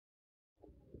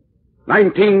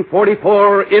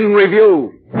1944 in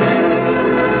Review.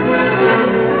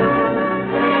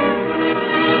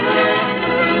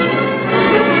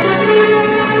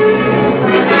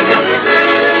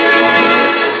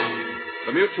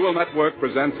 The Mutual Network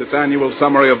presents its annual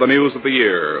summary of the news of the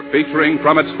year, featuring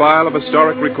from its file of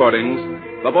historic recordings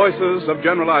the voices of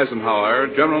General Eisenhower,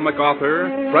 General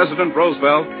MacArthur, President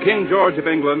Roosevelt, King George of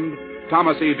England,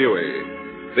 Thomas E. Dewey.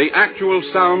 The actual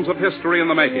sounds of history in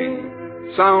the making.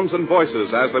 Sounds and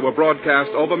voices as they were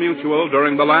broadcast over Mutual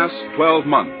during the last 12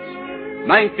 months.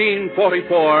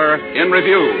 1944 in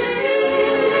Review.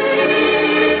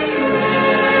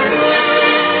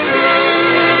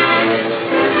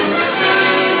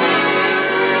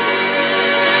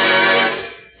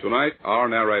 Tonight, our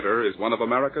narrator is one of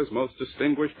America's most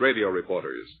distinguished radio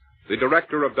reporters, the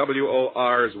director of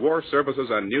WOR's War Services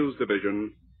and News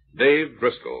Division, Dave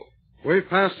Driscoll. We've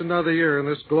passed another year in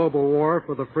this global war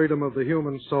for the freedom of the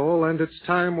human soul, and it's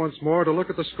time once more to look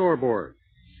at the scoreboard.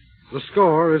 The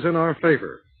score is in our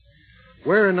favor.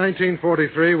 Where in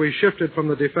 1943 we shifted from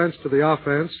the defense to the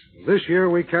offense, this year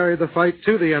we carried the fight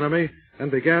to the enemy and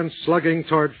began slugging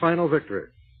toward final victory.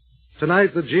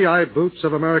 Tonight, the GI boots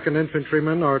of American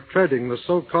infantrymen are treading the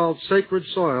so-called sacred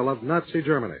soil of Nazi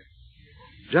Germany.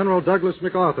 General Douglas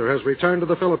MacArthur has returned to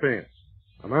the Philippines.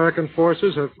 American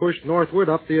forces have pushed northward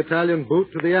up the Italian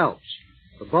boot to the Alps.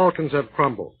 The Balkans have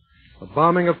crumbled. The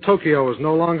bombing of Tokyo is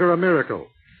no longer a miracle.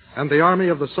 And the army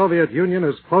of the Soviet Union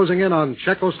is closing in on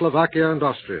Czechoslovakia and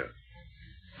Austria.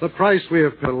 The price we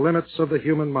have paid the limits of the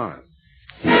human mind.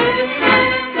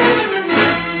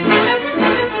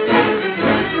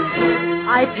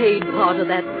 I paid part of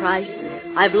that price.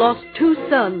 I've lost 2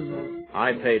 sons.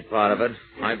 I paid part of it.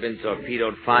 I've been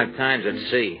torpedoed 5 times at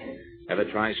sea. Ever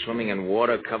try swimming in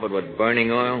water covered with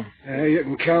burning oil? You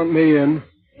can count me in.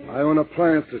 I own a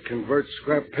plant that converts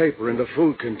scrap paper into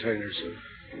food containers.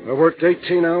 I worked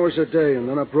 18 hours a day, and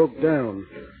then I broke down.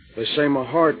 They say my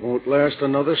heart won't last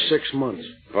another 6 months.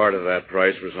 Part of that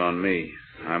price was on me.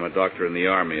 I'm a doctor in the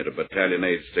Army at a battalion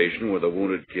aid station where the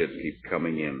wounded kids keep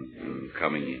coming in and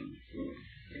coming in.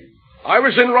 I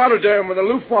was in Rotterdam when the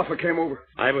Luftwaffe came over.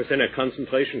 I was in a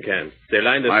concentration camp. They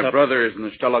lined us up. My brother is in the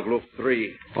Stalag Luft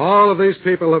 3. All of these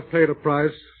people have paid a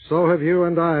price. So have you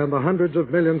and I and the hundreds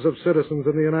of millions of citizens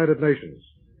in the United Nations.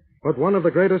 But one of the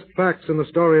greatest facts in the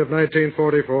story of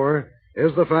 1944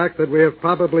 is the fact that we have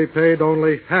probably paid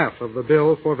only half of the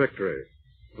bill for victory.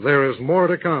 There is more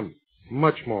to come,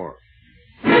 much more.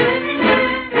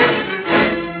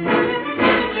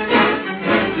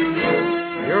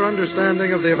 Your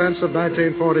understanding of the events of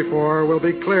 1944 will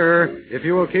be clearer if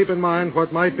you will keep in mind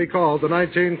what might be called the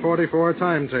 1944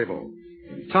 timetable.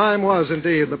 Time was,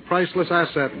 indeed, the priceless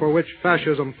asset for which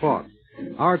fascism fought.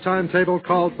 Our timetable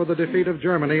called for the defeat of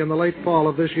Germany in the late fall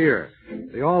of this year,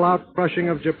 the all-out crushing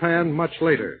of Japan much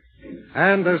later.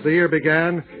 And as the year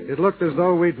began, it looked as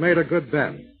though we'd made a good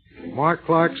bet. Mark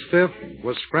Clark's 5th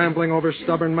was scrambling over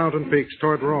stubborn mountain peaks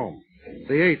toward Rome.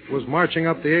 The 8th was marching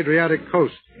up the Adriatic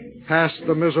coast, past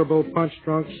the miserable,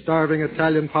 punch-drunk, starving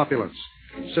Italian populace.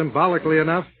 Symbolically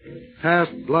enough,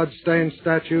 past blood-stained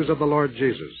statues of the Lord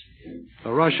Jesus.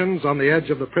 The Russians on the edge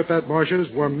of the Pripyat marshes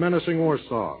were menacing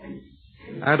Warsaw.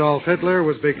 Adolf Hitler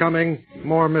was becoming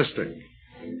more mystic.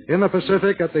 In the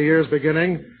Pacific at the year's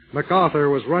beginning, MacArthur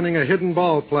was running a hidden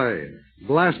ball play,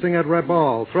 blasting at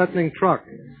Rabaul, threatening Truk,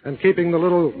 and keeping the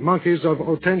little monkeys of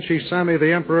Otenshi Sammy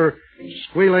the Emperor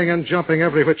squealing and jumping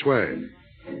every which way.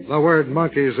 The word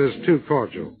monkeys is too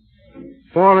cordial.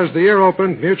 For as the year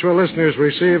opened, Mutual listeners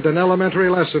received an elementary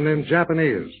lesson in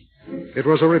Japanese. It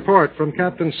was a report from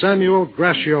Captain Samuel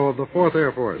Gracchio of the 4th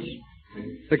Air Force.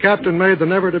 The captain made the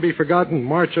never-to-be-forgotten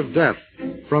March of Death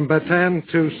from Bataan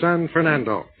to San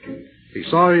Fernando. He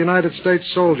saw United States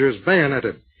soldiers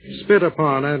bayoneted, spit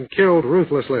upon, and killed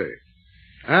ruthlessly.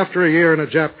 After a year in a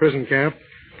Jap prison camp,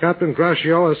 Captain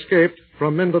Gracchio escaped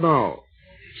from Mindanao.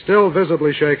 Still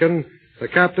visibly shaken, the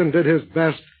captain did his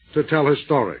best to tell his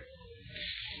story.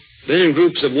 Then in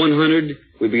groups of 100,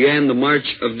 we began the March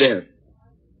of Death.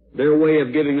 Their way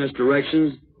of giving us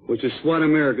directions was to swat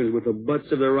Americans with the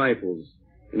butts of their rifles.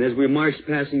 And as we marched,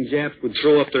 passing Japs would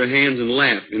throw up their hands and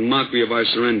laugh in mockery of our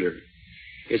surrender.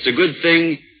 It's a good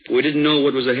thing we didn't know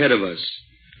what was ahead of us.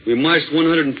 We marched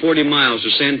 140 miles to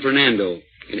San Fernando,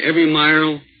 and every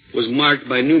mile was marked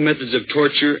by new methods of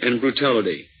torture and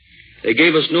brutality. They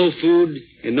gave us no food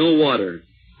and no water.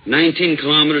 19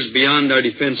 kilometers beyond our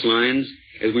defense lines,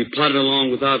 as we plodded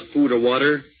along without food or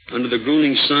water, under the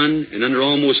grueling sun and under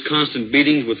almost constant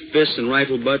beatings with fists and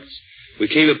rifle butts, we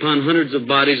came upon hundreds of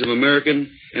bodies of American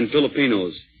and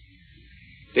Filipinos.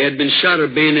 They had been shot or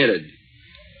bayoneted.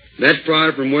 That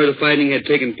far from where the fighting had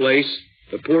taken place,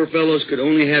 the poor fellows could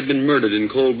only have been murdered in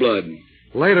cold blood.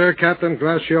 Later, Captain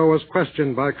Gracio was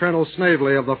questioned by Colonel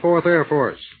Snavely of the 4th Air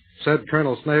Force. Said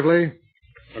Colonel Snavely,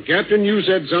 Captain, you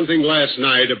said something last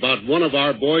night about one of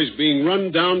our boys being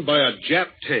run down by a Jap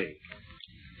tank.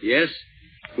 Yes,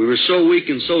 we were so weak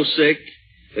and so sick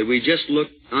that we just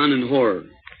looked on in horror.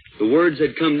 The words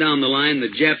had come down the line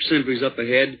that Jap sentries up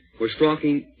ahead were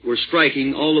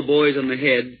striking all the boys on the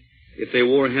head if they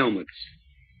wore helmets.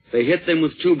 They hit them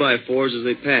with 2x4s as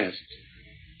they passed.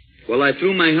 Well, I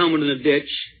threw my helmet in a ditch,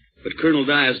 but Colonel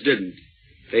Dias didn't.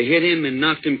 They hit him and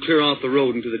knocked him clear off the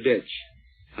road into the ditch.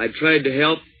 I tried to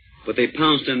help, but they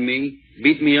pounced on me,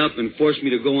 beat me up, and forced me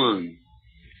to go on.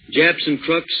 Japs and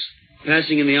trucks,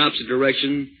 passing in the opposite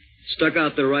direction, stuck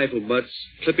out their rifle butts,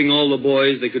 clipping all the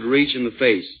boys they could reach in the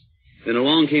face. Then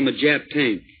along came a Jap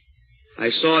tank.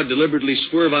 I saw it deliberately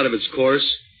swerve out of its course,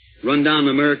 run down an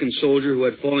American soldier who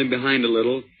had fallen behind a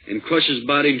little, and crush his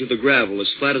body into the gravel as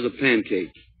flat as a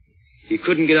pancake. He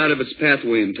couldn't get out of its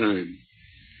pathway in time.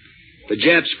 The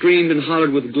Japs screamed and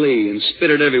hollered with glee and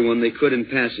spit at everyone they could in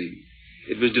passing.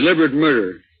 It was deliberate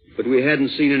murder, but we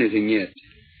hadn't seen anything yet.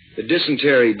 The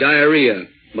dysentery, diarrhea,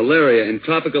 malaria, and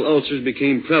tropical ulcers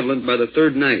became prevalent by the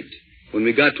third night when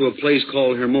we got to a place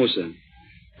called Hermosa.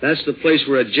 That's the place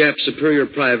where a Jap superior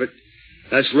private,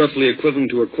 that's roughly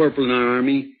equivalent to a corporal in our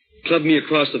army, clubbed me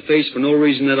across the face for no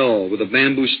reason at all with a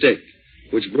bamboo stick,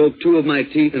 which broke 2 of my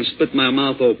teeth and split my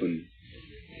mouth open.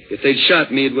 If they'd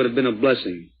shot me, it would have been a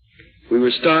blessing. We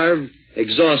were starved,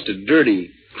 exhausted,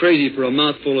 dirty, crazy for a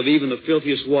mouthful of even the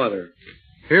filthiest water.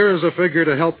 Here is a figure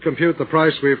to help compute the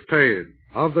price we've paid.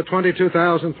 Of the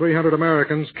 22,300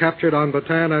 Americans captured on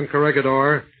Bataan and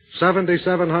Corregidor,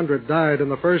 7,700 died in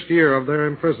the first year of their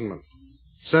imprisonment.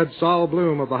 Said Saul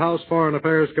Bloom of the House Foreign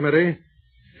Affairs Committee,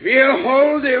 We'll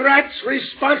hold the rats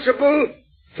responsible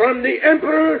from the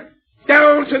emperor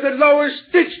down to the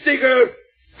lowest ditch digger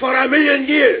for 1,000,000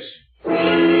 years.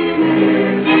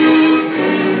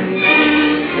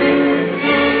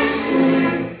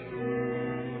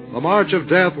 The March of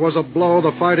Death was a blow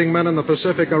the fighting men in the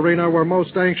Pacific arena were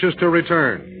most anxious to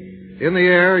return. In the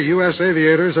air, U.S.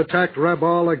 aviators attacked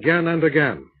Rabaul again and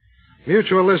again.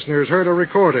 Mutual listeners heard a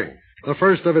recording, the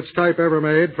first of its type ever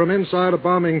made, from inside a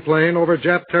bombing plane over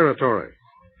Jap territory.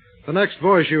 The next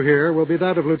voice you hear will be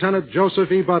that of Lieutenant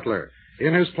Joseph E. Butler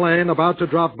in his plane about to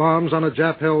drop bombs on a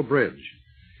Jap-held bridge.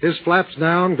 His flaps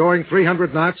down, going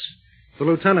 300 knots, the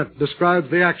lieutenant describes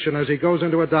the action as he goes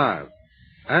into a dive.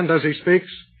 And as he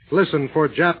speaks, listen for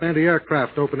Jap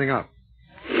anti-aircraft opening up.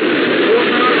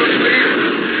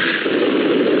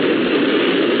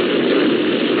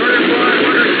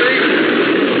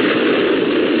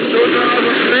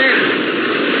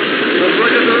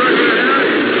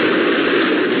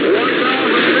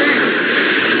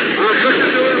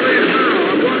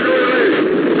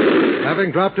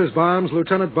 Having dropped his bombs,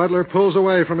 Lieutenant Butler pulls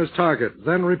away from his target,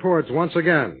 then reports once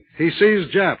again. He sees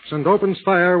Japs and opens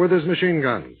fire with his machine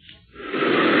guns.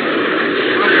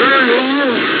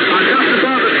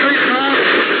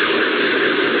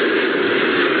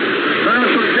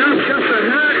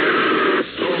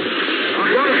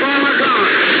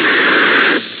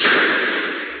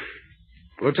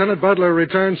 Lieutenant Butler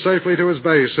returns safely to his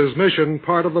base, his mission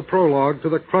part of the prologue to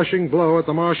the crushing blow at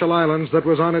the Marshall Islands that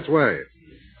was on its way.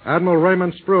 Admiral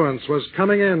Raymond Spruance was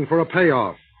coming in for a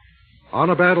payoff. On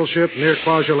a battleship near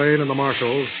Kwajalein in the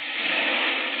Marshalls.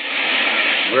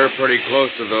 We're pretty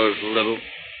close to those, Little.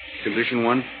 Condition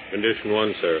 1? Condition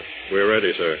 1, sir. We're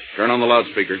ready, sir. Turn on the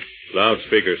loudspeaker.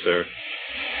 Loudspeaker, sir.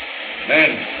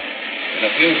 Men, in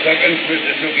a few seconds,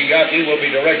 Mr. Sukiyaki will be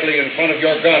directly in front of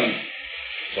your gun.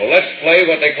 So let's play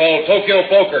what they call Tokyo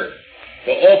poker.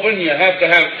 To open, you have to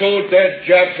have 2 dead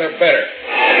Japs or better.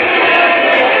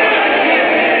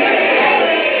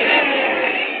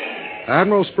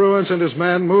 Admiral Spruance and his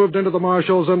men moved into the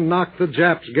Marshalls and knocked the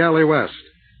Japs galley west.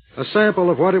 A sample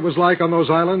of what it was like on those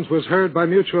islands was heard by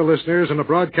mutual listeners in a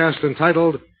broadcast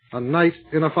entitled A Night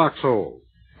in a Foxhole,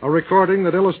 a recording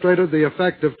that illustrated the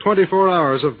effect of 24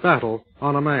 hours of battle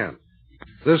on a man.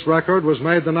 This record was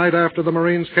made the night after the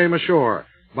Marines came ashore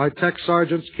by Tech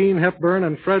Sergeants Keene Hepburn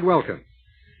and Fred Welkin.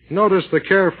 Notice the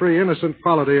carefree, innocent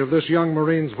quality of this young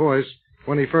Marine's voice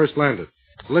when he first landed.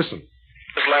 Listen.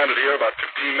 Just landed here about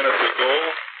 15 minutes ago,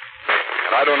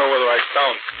 and I don't know whether I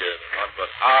sound scared or not, but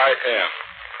I am.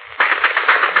 I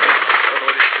don't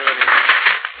know whether you hear any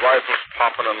rifles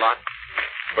popping or not,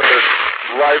 but there's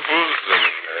rifles and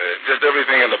just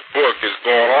everything in the book is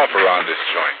going off around this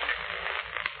joint.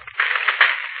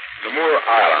 The Moore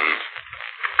Islands,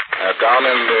 down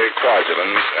in the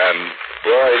Kwajalein, and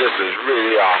boy, this is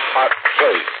really a hot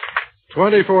place.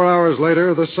 24 hours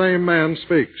later, the same man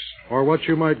speaks, or what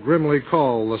you might grimly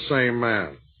call the same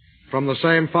man. From the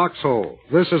same foxhole.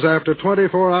 This is after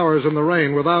 24 hours in the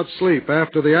rain without sleep,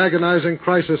 after the agonizing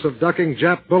crisis of ducking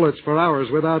Jap bullets for hours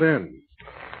without end.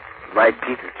 My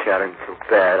teeth are chattering so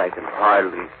bad I can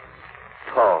hardly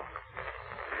talk.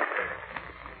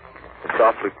 It's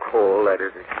awfully cold. That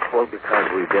is, it's cold because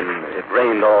it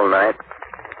rained all night.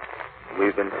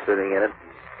 We've been sitting in it.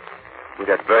 We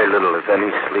got very little, if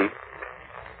any, sleep.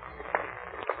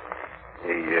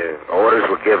 The orders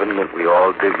were given that we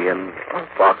all dig in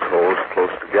foxholes close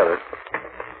together.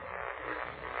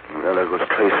 Well, there goes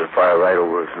tracer fire right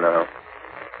over us now.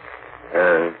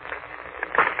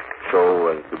 So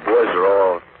the boys are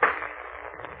all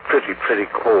pretty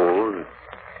cold and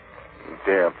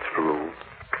damp through.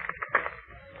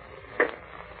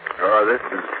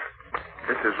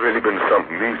 This has really been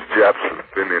something. These Japs have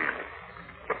been in.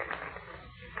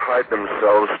 Tied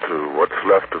themselves to what's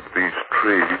left of these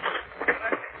trees.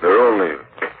 They're only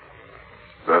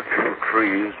a few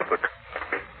trees, but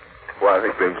well, I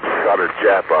think they've shot a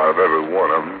Jap out of every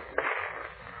one of them.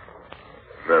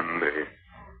 Then the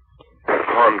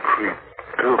concrete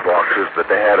pillboxes that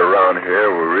they had around here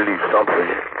were really something.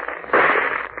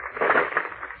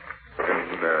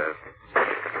 And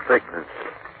thickness.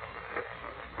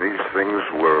 These things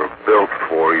were built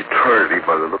for eternity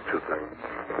by the looks of things.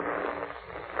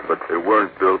 But they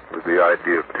weren't built with the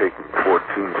idea of taking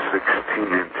 14,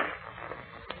 16-inch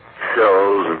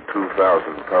shells and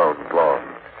 2,000-pound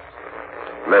bombs.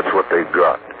 And that's what they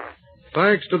got.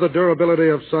 Thanks to the durability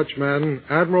of such men,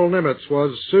 Admiral Nimitz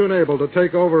was soon able to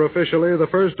take over officially the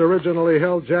first originally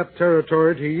held Jap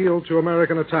territory to yield to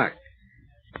American attack.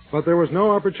 But there was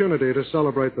no opportunity to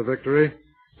celebrate the victory,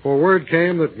 for word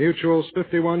came that Mutual's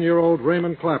 51-year-old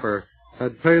Raymond Clapper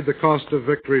had paid the cost of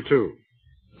victory, too.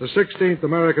 The 16th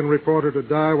American reporter to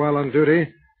die while on duty,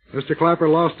 Mr. Clapper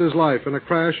lost his life in a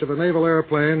crash of a naval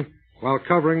airplane while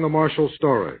covering the Marshall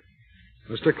story.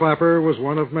 Mr. Clapper was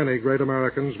one of many great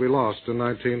Americans we lost in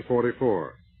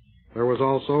 1944. There was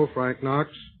also Frank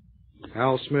Knox,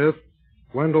 Al Smith,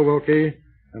 Wendell Willkie,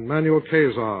 and Manuel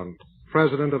Quezon,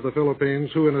 President of the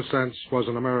Philippines, who in a sense was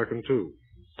an American too.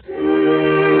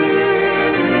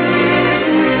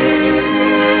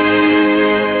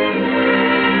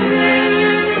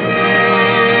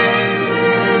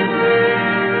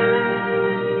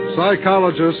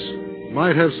 Psychologists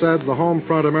might have said the home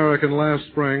front American last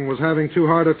spring was having too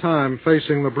hard a time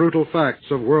facing the brutal facts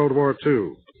of World War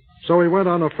II. So he went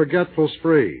on a forgetful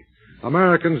spree.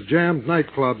 Americans jammed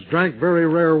nightclubs, drank very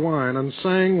rare wine, and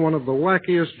sang one of the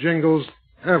wackiest jingles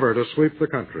ever to sweep the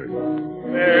country.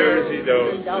 There's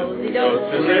dozy,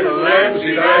 little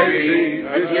lambsy, divey,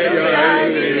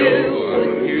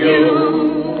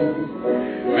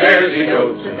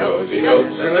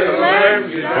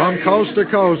 From coast to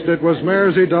coast, it was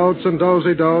Maresy Dotes and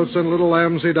Dozy Dotes and Little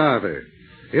Lambsy Divey.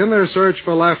 In their search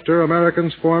for laughter,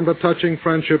 Americans formed a touching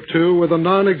friendship, too, with a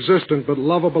non-existent but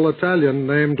lovable Italian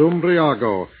named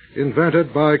Umbriago,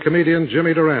 invented by comedian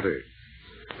Jimmy Durante.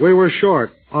 We were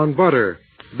short on butter,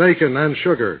 bacon, and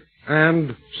sugar,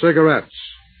 and cigarettes.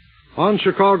 On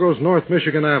Chicago's North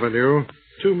Michigan Avenue,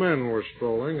 two men were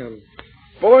strolling, and...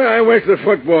 Boy, I went to the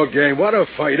football game. What a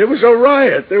fight. It was a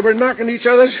riot. They were knocking each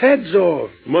other's heads off.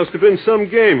 Must have been some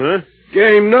game, huh?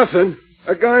 Game nothing.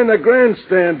 A guy in the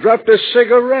grandstand dropped a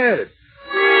cigarette.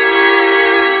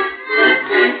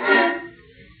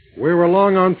 We were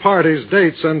long on parties,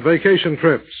 dates, and vacation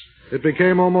trips. It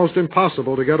became almost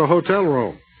impossible to get a hotel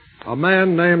room. A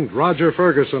man named Roger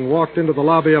Ferguson walked into the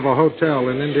lobby of a hotel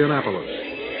in Indianapolis.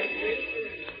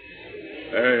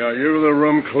 Hey, are you the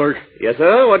room clerk? Yes,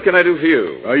 sir. What can I do for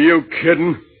you? Are you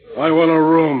kidding? I want a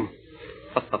room.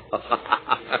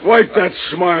 Wipe that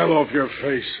smile off your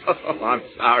face. Oh, I'm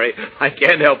sorry. I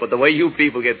can't help it. The way you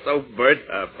people get so burnt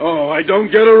up. Oh, I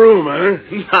don't get a room, huh?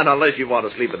 Not unless you want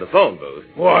to sleep in the phone booth.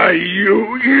 Why,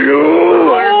 you...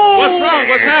 Oh, what's wrong?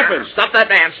 What's happened? Stop that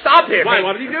man. Stop him. Why,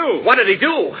 what did he do? What did he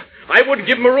do? I wouldn't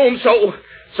give him a room, so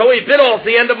he bit off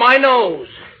the end of my nose.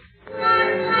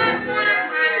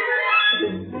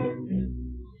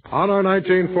 On our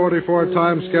 1944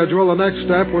 time schedule, the next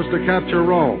step was to capture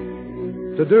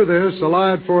Rome. To do this,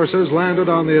 Allied forces landed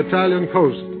on the Italian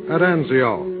coast at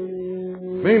Anzio.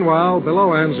 Meanwhile,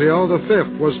 below Anzio, the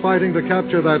 5th was fighting to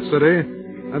capture that city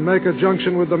and make a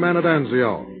junction with the men at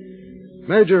Anzio.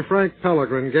 Major Frank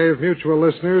Pellegrin gave Mutual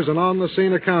listeners an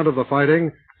on-the-scene account of the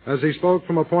fighting as he spoke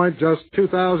from a point just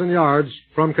 2,000 yards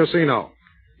from Cassino.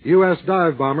 U.S.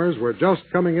 dive bombers were just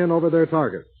coming in over their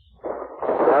target.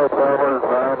 Dive bombers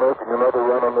now making another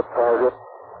run on the target.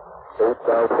 8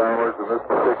 dive bombers in this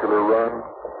particular run,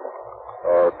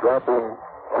 dropping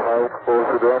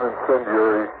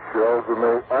incendiary shells, and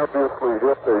they obviously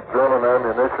hit a German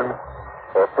ammunition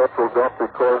or petrol dump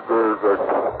because there's a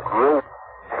great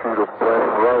sheet of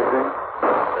flame rising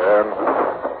and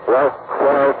black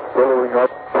clouds billowing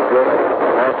up just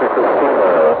Monte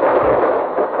Cassino.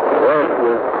 That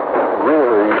was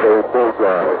really a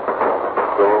bullseye.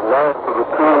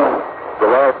 The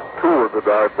last two of the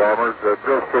dive bombers had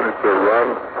just finished their run.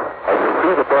 I can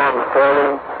see the bombs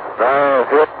falling. Now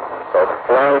hit. A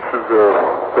flash is a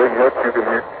big hit. You can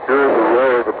hear the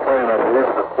roar of the plane, I believe,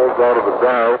 as it pulls out of the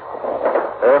dive.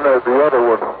 And the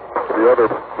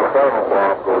final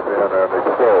bomb goes in and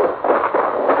explodes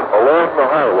along the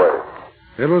highway.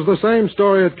 It was the same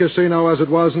story at Casino as it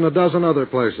was in a dozen other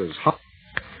places.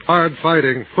 Hard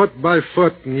fighting, foot by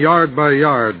foot and yard by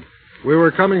yard. We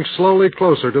were coming slowly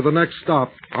closer to the next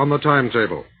stop on the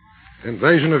timetable.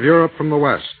 Invasion of Europe from the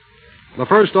west. The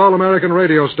first all-American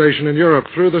radio station in Europe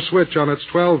threw the switch on its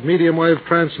 12 medium-wave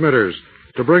transmitters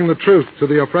to bring the truth to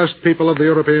the oppressed people of the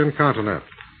European continent.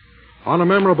 On a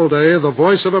memorable day, the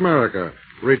Voice of America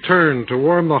returned to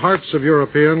warm the hearts of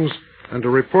Europeans and to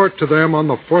report to them on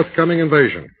the forthcoming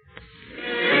invasion.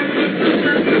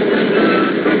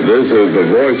 This is the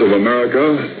Voice of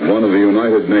America, one of the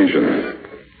United Nations.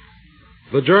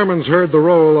 The Germans heard the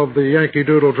roll of the Yankee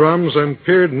Doodle drums and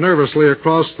peered nervously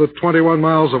across the 21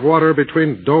 miles of water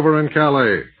between Dover and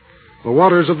Calais. The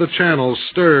waters of the Channel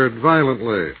stirred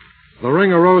violently. The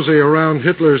ring-a-rosy around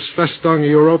Hitler's Festung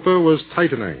Europa was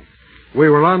tightening. We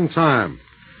were on time.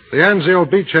 The Anzio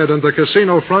beachhead and the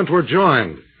Casino front were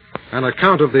joined. An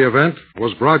account of the event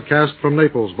was broadcast from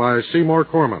Naples by Seymour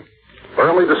Corman.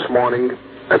 Early this morning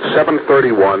at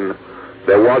 7:31,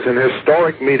 there was an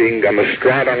historic meeting on the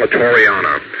Strada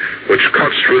Latoriana, which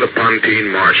cuts through the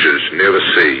Pontine marshes near the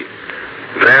sea.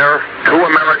 There, 2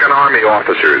 American Army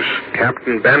officers,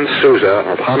 Captain Ben Souza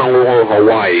of Honolulu,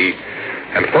 Hawaii,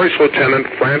 and First Lieutenant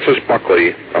Francis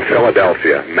Buckley of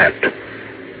Philadelphia, met.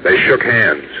 They shook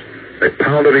hands. They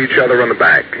pounded each other on the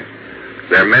back.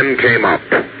 Their men came up,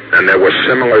 and there were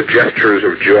similar gestures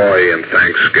of joy and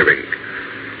thanksgiving.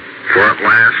 For at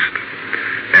last,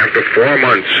 after 4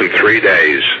 months and 3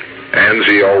 days,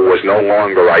 Anzio was no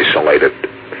longer isolated.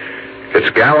 Its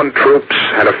gallant troops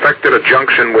had effected a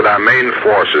junction with our main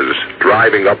forces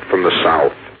driving up from the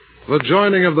south. The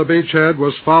joining of the beachhead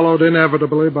was followed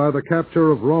inevitably by the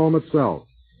capture of Rome itself.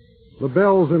 The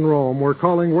bells in Rome were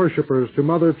calling worshippers to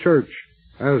Mother Church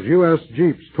as U.S.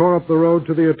 jeeps tore up the road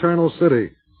to the Eternal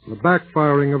City, the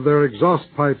backfiring of their exhaust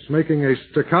pipes making a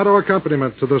staccato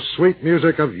accompaniment to the sweet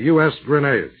music of U.S.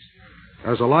 grenades.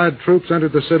 As Allied troops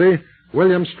entered the city,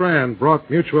 William Strand brought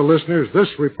mutual listeners this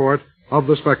report of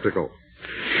the spectacle.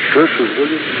 This is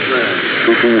William Strand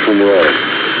speaking from Rome.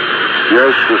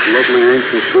 Yes, this lovely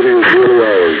ancient city is really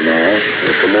ours now.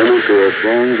 At the moment, there are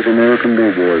throngs of American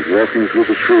doughboys walking through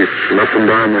the streets and up and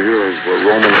down the hills where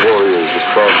Roman warriors have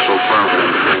crossed so proudly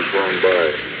in the days gone by.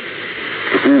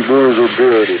 But these boys are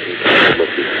bearded and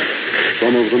lucky.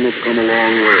 Some of them have come a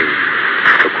long way.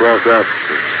 Across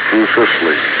Africa, through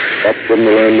Sicily, up from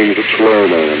the landings at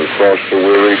Salerno and across the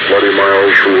weary, bloody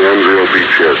miles from the Anzio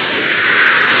beachhead.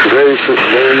 Today,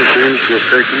 Rome seems to have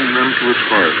taken them to its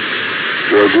heart.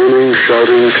 There are grinning,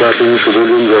 shouting, clapping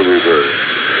civilians everywhere.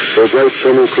 Their bright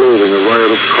summer clothing a riot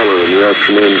of color in the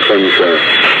afternoon sunshine.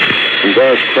 And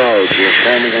vast crowds were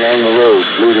forming along the roads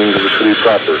leading to the city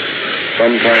proper.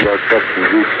 Sometimes our trucks and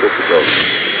jeeps difficult.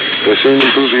 They seem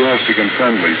enthusiastic and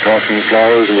friendly, tossing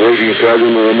flowers and waving a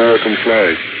dragon or American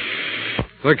flag.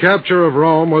 The capture of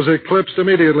Rome was eclipsed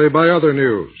immediately by other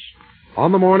news.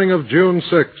 On the morning of June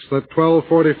 6th at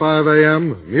 12:45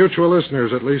 a.m., mutual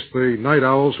listeners, at least the night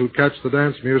owls who catch the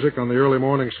dance music on the early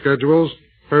morning schedules,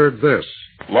 heard this.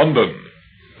 London.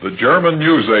 The German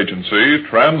news agency,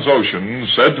 Transocean,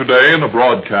 said today in a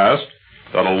broadcast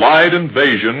that Allied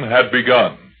invasion had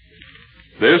begun.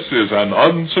 This is an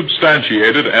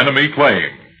unsubstantiated enemy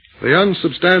claim. The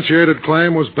unsubstantiated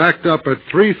claim was backed up at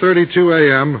 3:32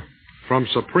 a.m., from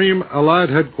Supreme Allied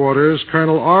Headquarters,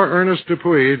 Colonel R. Ernest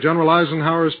Dupuy, General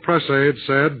Eisenhower's press aide,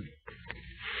 said,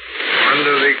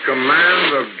 Under the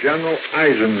command of General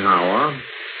Eisenhower,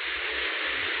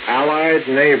 Allied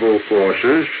naval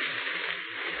forces,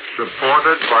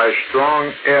 supported by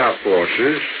strong air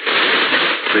forces,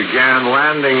 began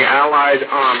landing Allied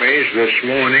armies this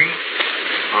morning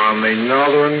on the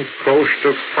northern coast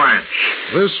of France.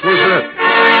 This was it.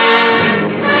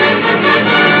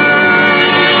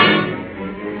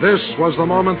 This was the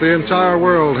moment the entire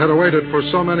world had awaited for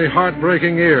so many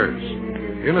heartbreaking years.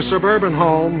 In a suburban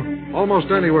home,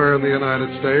 almost anywhere in the United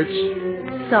States.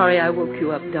 Sorry I woke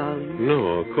you up, darling.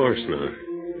 No, of course not.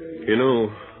 You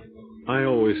know, I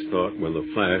always thought when the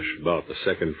flash about the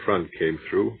second front came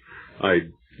through,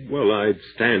 I'd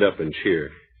stand up and cheer.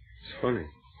 It's funny.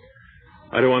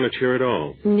 I don't want to cheer at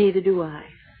all. Neither do I.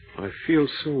 I feel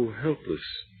so helpless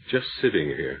just sitting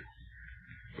here.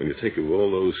 When you think of all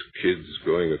those kids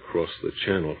going across the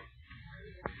channel,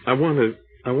 I want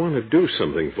to do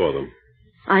something for them.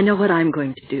 I know what I'm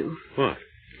going to do. What?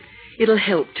 It'll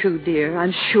help too, dear.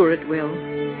 I'm sure it will.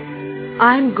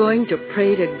 I'm going to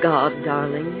pray to God,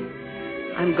 darling.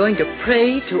 I'm going to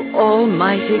pray to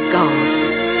Almighty God.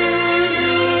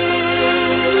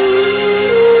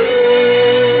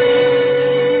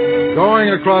 Going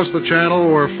across the channel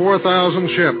were 4,000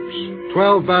 ships,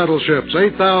 12 battleships,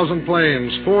 8,000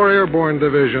 planes, 4 airborne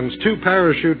divisions, 2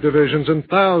 parachute divisions, and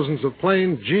thousands of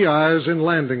plain GIs in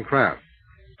landing craft.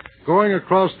 Going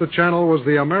across the channel was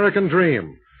the American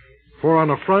dream, for on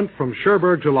a front from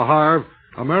Cherbourg to Le Havre,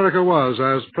 America was,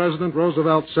 as President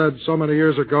Roosevelt said so many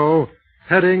years ago,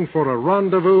 heading for a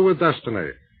rendezvous with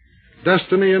destiny.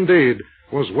 Destiny, indeed,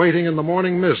 was waiting in the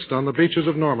morning mist on the beaches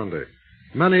of Normandy.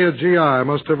 Many a GI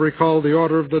must have recalled the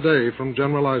order of the day from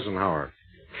General Eisenhower.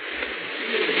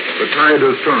 The tide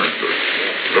has turned.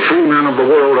 The free men of the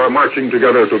world are marching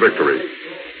together to victory.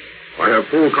 I have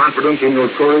full confidence in your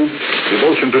courage,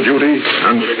 devotion to duty,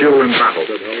 and skill in battle.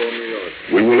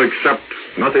 We will accept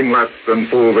nothing less than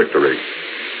full victory.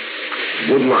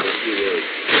 Good luck.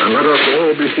 And let us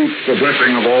all beseech the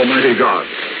blessing of Almighty God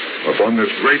upon this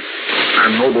great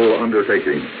and noble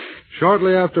undertaking.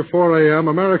 Shortly after 4 a.m.,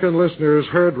 American listeners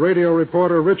heard radio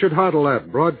reporter Richard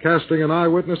Hardelet broadcasting an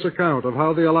eyewitness account of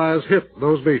how the Allies hit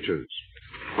those beaches.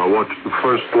 I watched the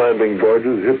first landing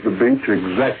barges hit the beach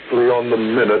exactly on the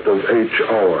minute of H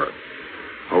hour.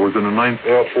 I was in a 9th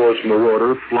Air Force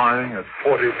Marauder flying at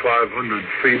 4,500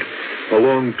 feet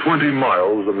along 20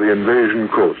 miles of the invasion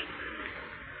coast.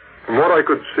 From what I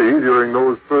could see during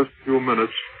those first few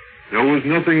minutes, there was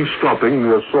nothing stopping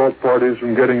the assault parties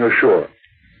from getting ashore.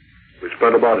 We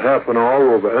spent about half an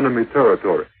hour over enemy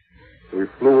territory. We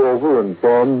flew over and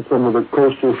bombed some of the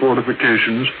coastal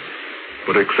fortifications,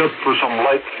 but except for some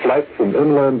light flats and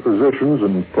inland positions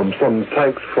and from some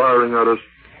tanks firing at us,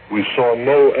 we saw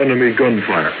no enemy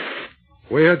gunfire.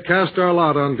 We had cast our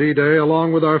lot on D-Day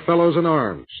along with our fellows in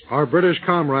arms, our British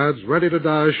comrades ready to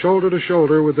die shoulder to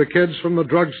shoulder with the kids from the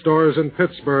drugstores in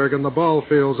Pittsburgh and the ball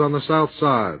fields on the South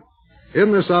Side.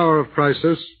 In this hour of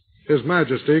crisis, His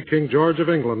Majesty, King George of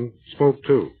England, spoke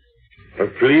too.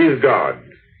 Please God,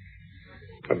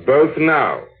 both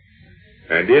now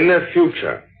and in the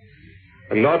future,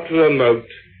 not remote,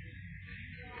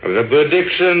 the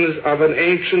predictions of an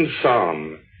ancient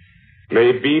psalm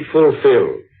may be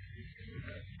fulfilled.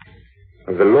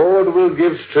 The Lord will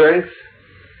give strength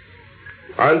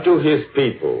unto his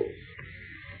people,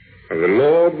 and the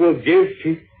Lord will give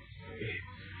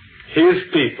his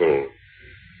people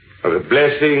the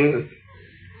blessing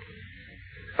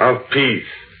of peace.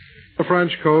 The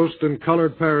French coast in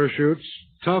colored parachutes,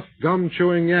 tough,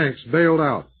 gum-chewing Yanks bailed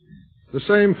out. The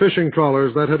same fishing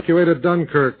trawlers that had evacuated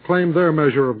Dunkirk claimed their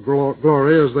measure of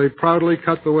glory as they proudly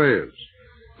cut the waves.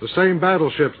 The same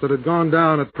battleships that had gone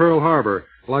down at Pearl Harbor,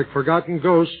 like forgotten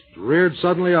ghosts, reared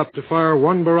suddenly up to fire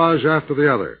one barrage after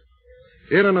the other.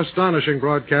 In an astonishing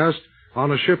broadcast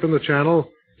on a ship in the Channel,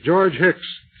 George Hicks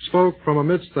spoke from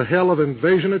amidst the hell of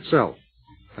invasion itself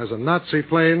as a Nazi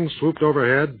plane swooped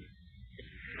overhead.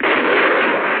 Here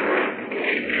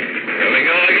we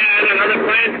go again. Another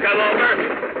plane's come over.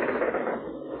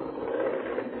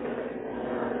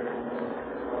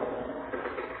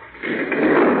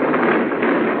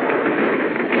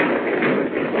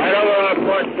 Right over our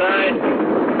port side.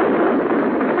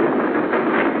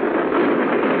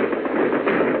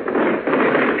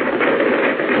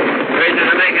 Rangers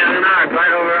are making an arc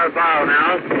right over our bow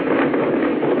now,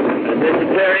 and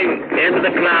disappearing into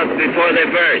the clouds before they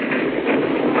burst.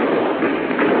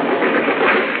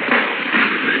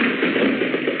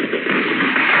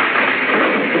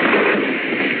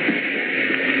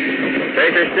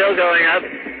 Tracer's still going up,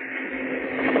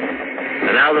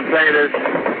 and now the plane has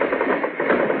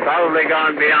probably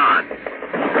gone beyond.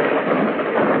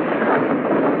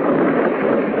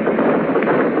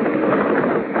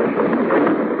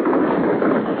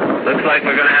 Looks like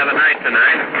we're going to have a night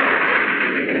tonight.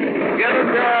 Get it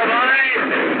there, boys.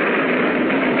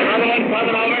 Another one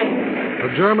coming over.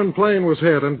 A German plane was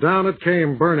hit, and down it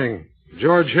came, burning.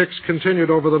 George Hicks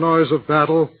continued over the noise of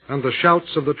battle and the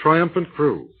shouts of the triumphant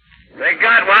crew. They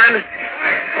got one.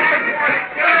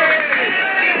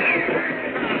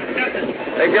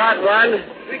 They got one.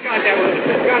 We got that one.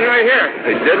 We got it right here.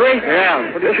 Hey, did we?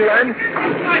 Yeah. This one?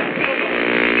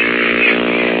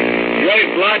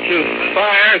 great blotch of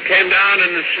fire came down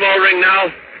and is smoldering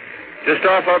now just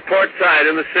off our port side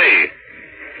in the sea.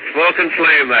 Smoke and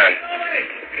flame there.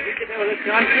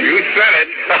 You said it.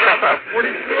 What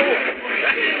is it?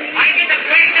 I get the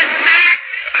famous back.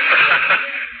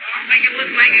 I'll make it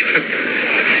look like it.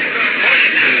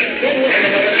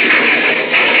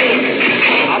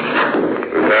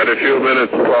 We've had a few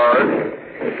minutes pause.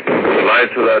 The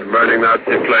lights of that burning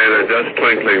Nazi plane are just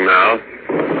twinkling now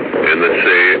in the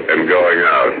sea and going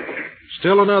out.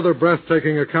 Still another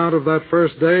breathtaking account of that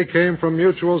first day came from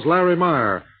Mutual's Larry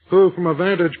Meyer, who, from a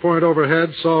vantage point overhead,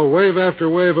 saw wave after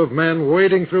wave of men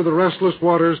wading through the restless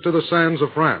waters to the sands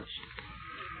of France.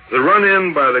 The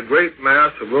run-in by the great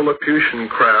mass of Lilliputian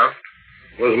craft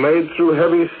was made through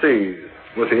heavy seas,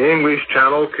 with the English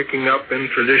Channel kicking up in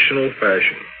traditional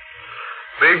fashion.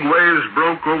 Big waves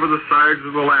broke over the sides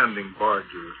of the landing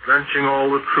barges, drenching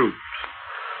all the troops,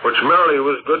 which merely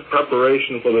was good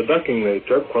preparation for the ducking they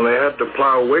took when they had to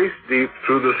plow waist-deep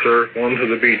through the surf onto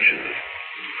the beaches.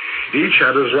 Each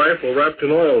had his rifle wrapped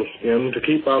in oilskin to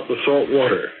keep out the salt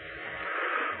water.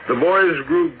 The boys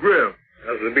grew grim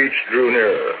as the beach drew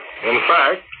nearer. In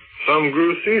fact, some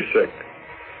grew seasick,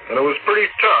 and it was pretty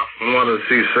tough when one is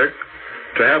seasick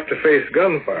to have to face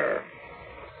gunfire.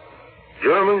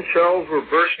 German shells were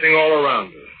bursting all around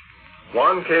us.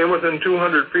 One came within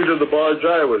 200 feet of the barge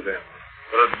I was in,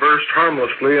 but it burst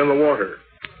harmlessly in the water.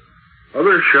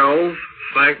 Other shells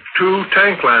sank 2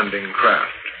 tank landing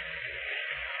craft.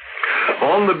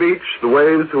 On the beach, the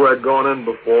waves who had gone in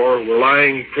before were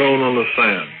lying prone on the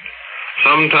sand,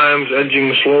 sometimes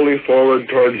edging slowly forward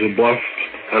towards the bluff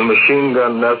and machine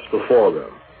gun nests before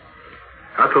them.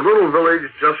 At the little village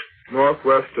just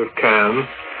northwest of Cannes,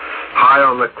 high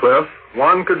on the cliff,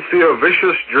 one could see a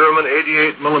vicious German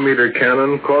 88mm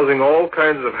cannon causing all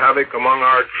kinds of havoc among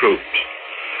our troops.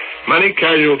 Many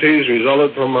casualties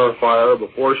resulted from her fire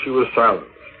before she was silenced.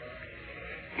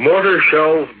 Mortar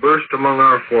shells burst among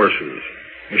our forces.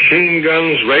 Machine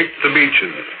guns raked the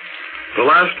beaches. The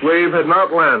last wave had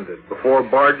not landed before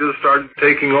barges started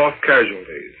taking off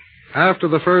casualties. After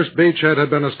the first beachhead had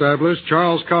been established,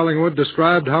 Charles Collingwood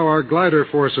described how our glider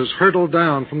forces hurtled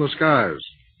down from the skies.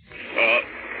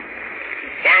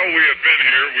 While we have been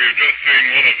here, we have just seen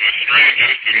one of the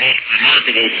strangest and most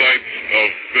remarkable sights of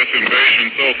this invasion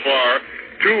so far.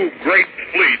 2 great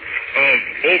fleets of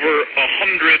over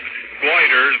 100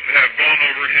 gliders have gone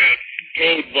overhead,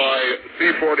 towed by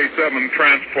C-47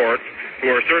 transports, who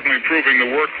are certainly proving the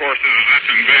workhorses of this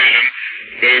invasion.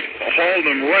 They've hauled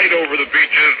them right over the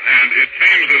beaches, and it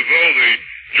seems as though the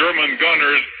German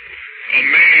gunners,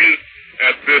 amazed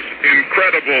at this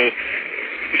incredible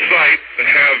sight,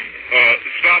 have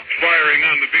stopped firing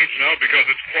on the beach now because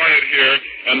it's quiet here,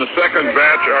 and the second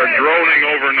batch are droning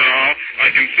over now. I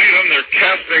can see them. They're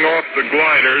casting off the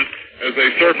gliders as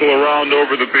they circle around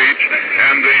over the beach,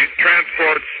 and the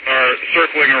transports are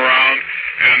circling around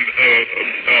and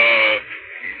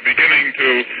beginning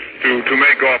to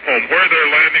make off home. Where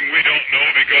they're landing, we don't know,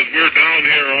 because we're down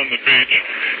here on the beach,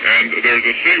 and there's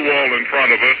a seawall in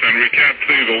front of us, and we can't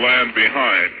see the land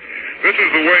behind. This is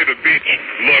the way the beach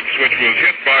looks, which was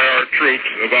hit by our troops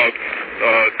about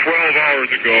 12 hours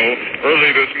ago,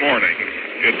 early this morning.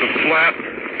 It's a flat,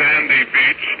 sandy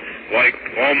beach, like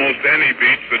almost any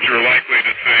beach that you're likely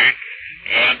to see.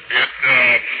 And it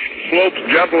slopes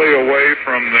gently away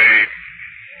from the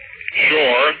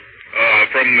shore,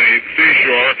 from the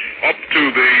seashore, up to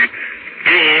the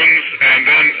dunes and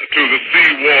then to the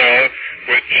sea wall,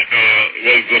 which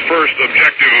was the first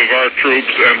objective of our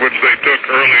troops and which they took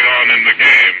early on in the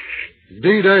game.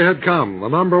 D-Day had come, the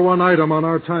 #1 item on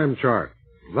our time chart.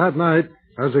 That night,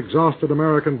 as exhausted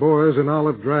American boys in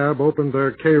olive drab opened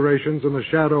their K-rations in the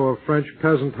shadow of French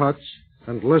peasant huts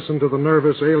and listened to the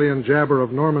nervous alien jabber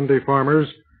of Normandy farmers,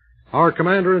 our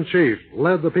Commander-in-Chief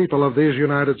led the people of these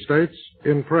United States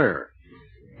in prayer.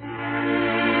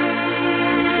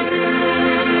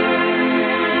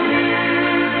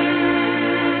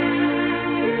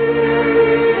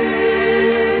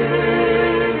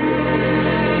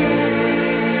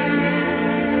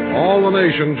 All the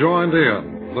nation joined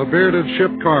in. The bearded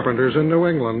ship carpenters in New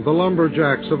England, the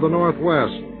lumberjacks of the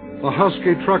Northwest, the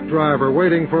husky truck driver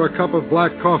waiting for a cup of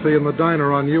black coffee in the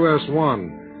diner on US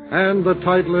 1, and the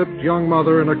tight-lipped young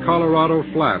mother in a Colorado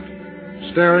flat,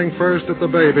 staring first at the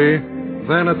baby,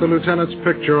 then at the lieutenant's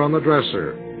picture on the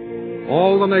dresser.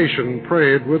 All the nation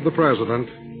prayed with the president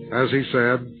as he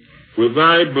said, "With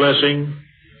thy blessing,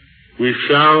 we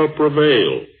shall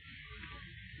prevail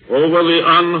over the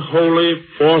unholy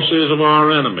forces of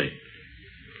our enemy.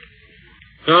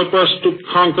 Help us to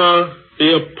conquer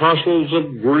the apostles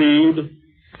of greed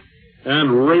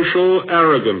and racial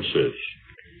arrogances.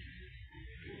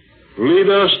 Lead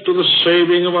us to the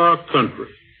saving of our country,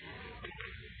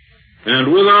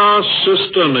 and with our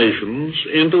sister nations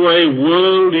into a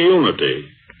world unity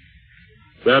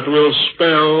that will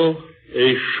spell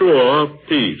a sure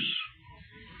peace,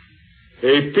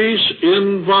 a peace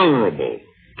invulnerable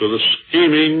to the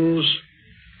schemings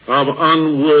of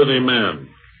unworthy men,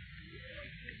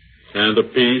 and a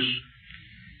peace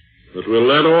that will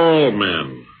let all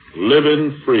men live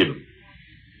in freedom,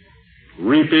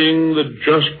 reaping the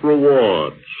just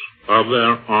rewards of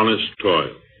their honest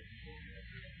toil.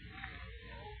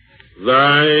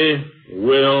 Thy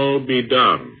will be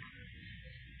done,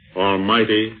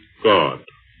 Almighty God.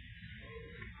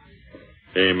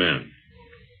 Amen.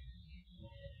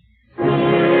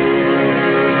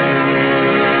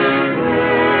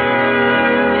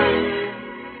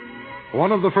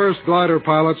 One of the first glider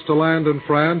pilots to land in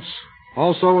France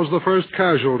also was the first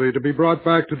casualty to be brought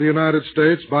back to the United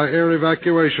States by air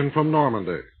evacuation from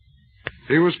Normandy.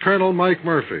 He was Colonel Mike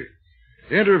Murphy.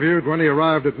 Interviewed when he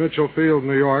arrived at Mitchell Field,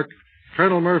 New York,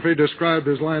 Colonel Murphy described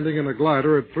his landing in a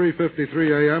glider at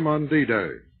 3:53 a.m. on D-Day.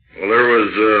 Well, there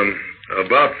was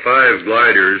about 5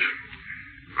 gliders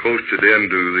coasted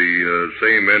into the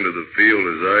same end of the field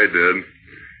as I did.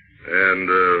 And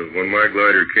when my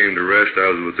glider came to rest, I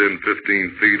was within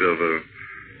 15 feet of a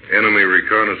enemy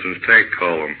reconnaissance tank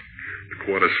column.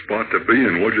 What a spot to be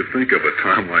in. What'd you think of a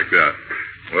time like that?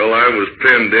 Well, I was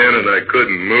pinned in and I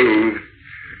couldn't move.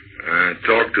 I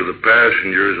talked to the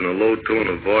passengers in a low tone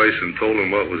of voice and told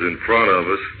them what was in front of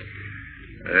us,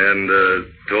 and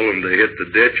told them to hit the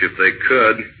ditch if they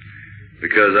could,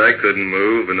 because I couldn't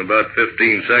move. In about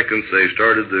 15 seconds, they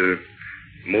started the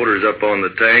motors up on the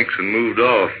tanks and moved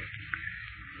off.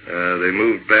 They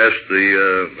moved past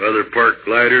the other parked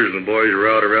gliders, and the boys were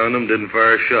out around them, didn't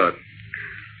fire a shot.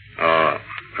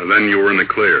 And then you were in the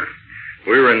clear.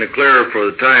 We were in the clear for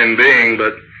the time being,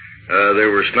 but there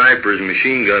were snipers and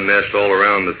machine gun nests all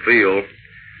around the field,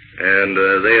 and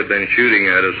they had been shooting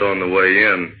at us on the way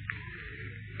in.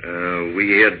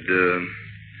 We had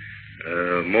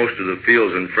most of the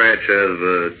fields in France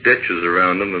have ditches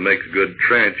around them to make a good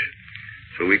trench,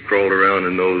 so we crawled around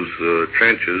in those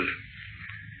trenches,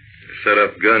 set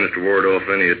up guns to ward off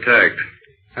any attack.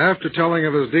 After telling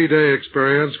of his D-Day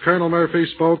experience, Colonel Murphy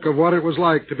spoke of what it was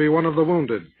like to be one of the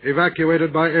wounded,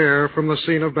 evacuated by air from the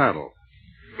scene of battle.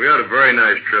 We had a very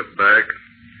nice trip back.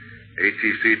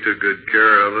 ATC took good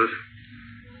care of us.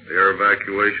 The air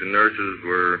evacuation nurses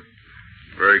were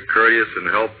very courteous and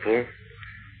helpful.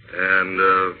 And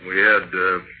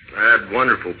I had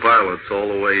wonderful pilots all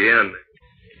the way in.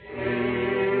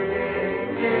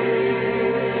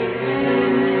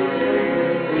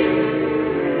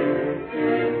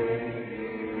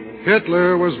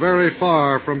 Hitler was very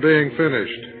far from being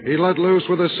finished. He let loose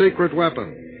with a secret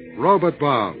weapon, robot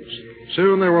bombs.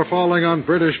 Soon they were falling on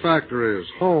British factories,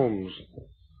 homes,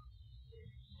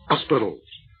 hospitals.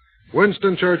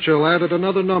 Winston Churchill added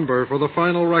another number for the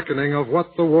final reckoning of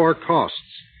what the war costs.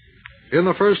 In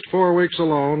the first 4 weeks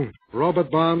alone,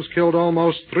 robot bombs killed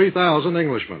almost 3,000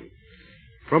 Englishmen.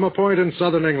 From a point in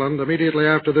southern England, immediately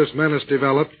after this menace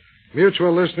developed,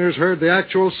 mutual listeners heard the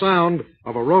actual sound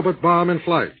of a robot bomb in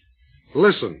flight.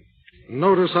 Listen.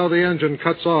 Notice how the engine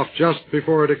cuts off just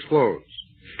before it explodes.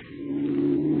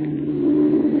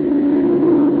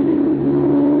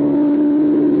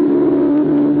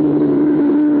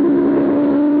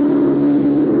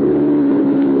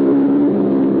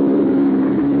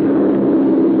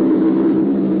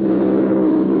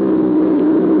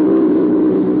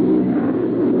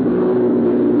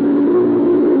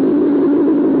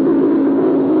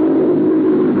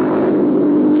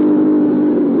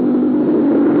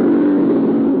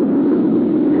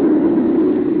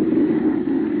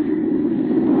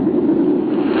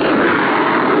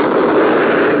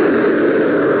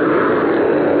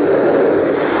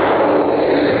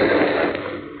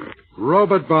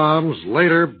 Robot bombs,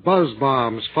 later buzz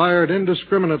bombs, fired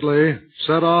indiscriminately,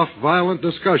 set off violent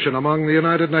discussion among the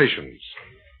United Nations.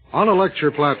 On a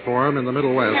lecture platform in the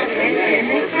Middle West.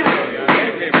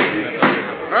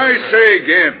 I say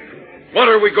again, what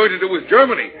are we going to do with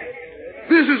Germany?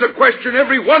 This is a question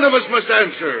every one of us must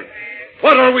answer.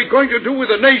 What are we going to do with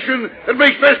a nation that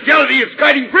makes bestiality its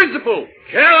guiding principle?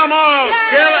 Kill them all!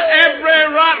 Kill every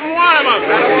rotten one of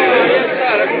them!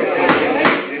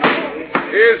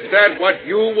 Is that what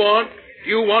you want? Do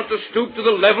you want to stoop to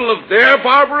the level of their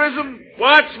barbarism?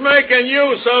 What's making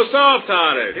you so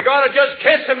soft-hearted? You gonna just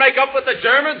kiss and make up with the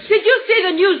Germans? Did you see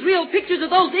the newsreel pictures of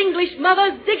those English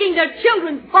mothers digging their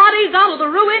children's bodies out of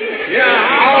the ruins? Yeah,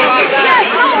 how about that?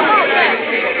 Yes, how about that?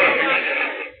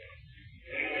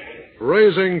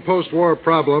 Raising post-war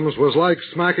problems was like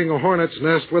smacking a hornet's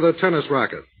nest with a tennis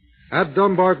racket. At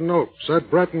Dumbarton Oaks,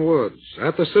 at Bretton Woods,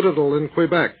 at the Citadel in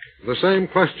Quebec, the same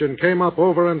question came up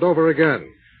over and over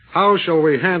again. How shall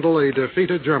we handle a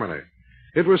defeated Germany?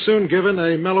 It was soon given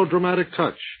a melodramatic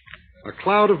touch. A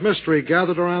cloud of mystery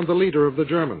gathered around the leader of the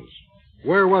Germans.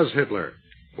 Where was Hitler?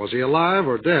 Was he alive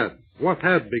or dead? What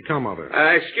had become of him?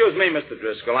 Excuse me, Mr.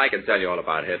 Driscoll. I can tell you all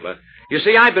about Hitler. You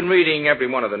see, I've been reading every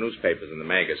one of the newspapers and the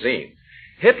magazine.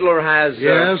 Hitler has...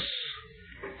 Yes?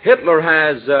 Hitler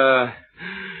has,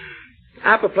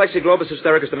 apoplexy, globus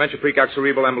hystericus, dementia, precox,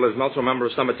 cerebral embolism, ulcer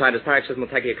membranous stomatitis, paroxysmal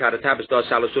tachycardia, tabus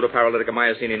dorsale, pseudoparalytica,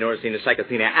 myasthenia, neurasthenia,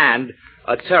 psychothenia, and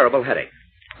a terrible headache.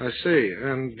 I see.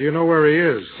 And do you know where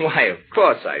he is? Why, of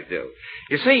course I do.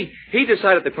 You see, he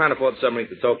decided to climb aboard the submarine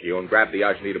to Tokyo and grab the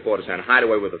Argentina Portis and hide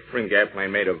away with a fringe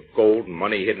airplane made of gold and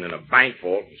money hidden in a bank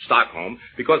vault in Stockholm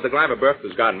because the Gleiber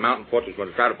Berchtesgaden garden mountain fortress was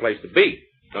a crowded place to be.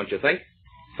 Don't you think?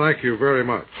 Thank you very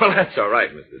much. Well, that's all right,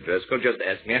 Mr. Driscoll. Just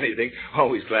ask me anything.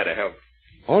 Always glad to help.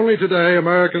 Only today,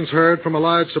 Americans heard from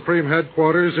Allied Supreme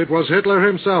Headquarters it was Hitler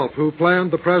himself who planned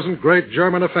the present great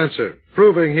German offensive,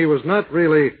 proving he was not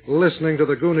really listening to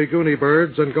the goony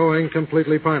birds and going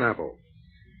completely pineapple.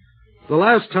 The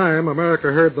last time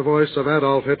America heard the voice of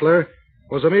Adolf Hitler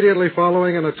was immediately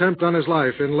following an attempt on his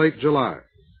life in late July.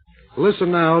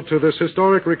 Listen now to this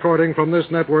historic recording from this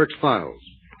network's files.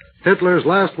 Hitler's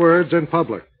last words in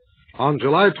public on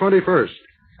July 21st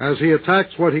as he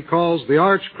attacks what he calls the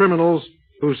arch criminals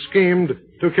who schemed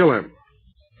to kill him.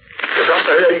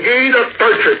 Jeder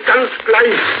Deutsche, ganz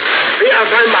gleich, wer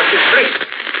sein mag, ist Pflicht,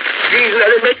 diesen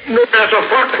Elementen nun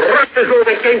sofort rücksichtslos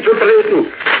entgegenzutreten,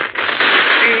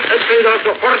 sie entweder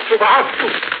sofort zu verhaften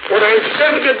oder in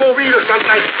irgendwo Widerstand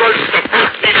als Stolz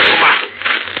sofort niederzumachen.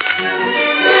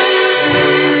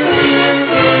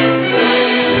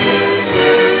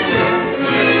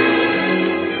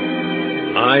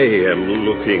 I am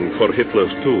looking for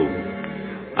Hitler's tomb.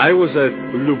 I was at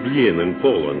Lublin in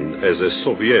Poland as a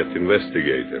Soviet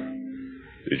investigator.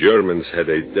 The Germans had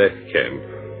a death camp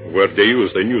where they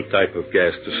used a new type of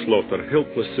gas to slaughter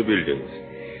helpless civilians.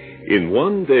 In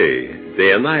one day,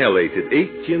 they annihilated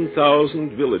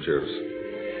 18,000 villagers.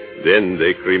 Then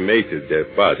they cremated their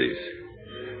bodies.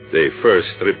 They first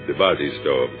stripped the bodies,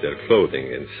 though, of their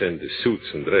clothing and sent the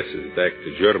suits and dresses back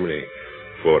to Germany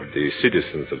for the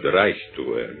citizens of the Reich to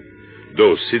wear.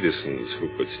 Those citizens who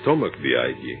could stomach the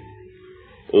idea.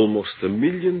 Almost 1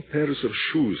 million pairs of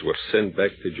shoes were sent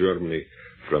back to Germany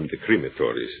from the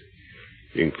crematories,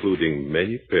 including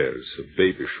many pairs of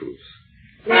baby shoes.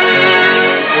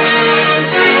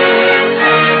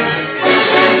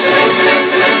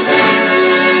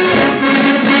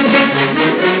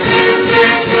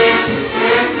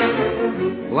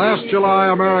 Last July,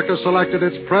 America selected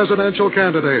its presidential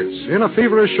candidates. In a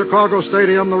feverish Chicago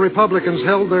stadium, the Republicans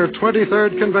held their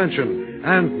 23rd convention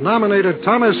and nominated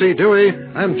Thomas E. Dewey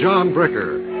and John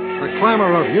Bricker. The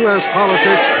clamor of U.S.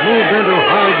 politics moved into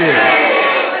high gear.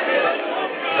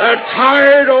 The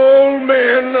tired old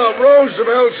men of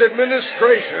Roosevelt's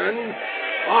administration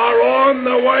are on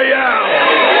the way out.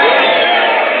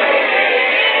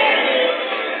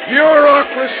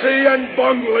 Bureaucracy and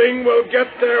bungling will get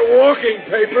their walking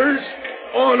papers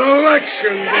on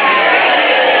election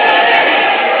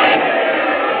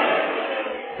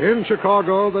day. In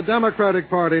Chicago, the Democratic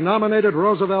Party nominated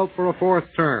Roosevelt for a 4th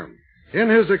term. In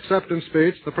his acceptance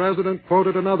speech, the president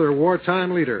quoted another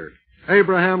wartime leader,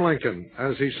 Abraham Lincoln,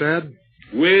 as he said,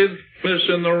 "With us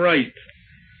in the right,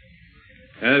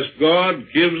 as God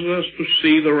gives us to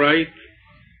see the right,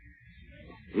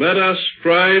 let us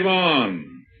strive on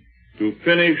to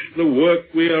finish the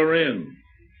work we are in,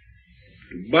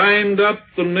 to bind up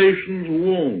the nation's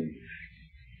wounds,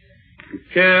 to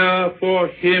care for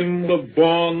him who have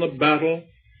borne the battle,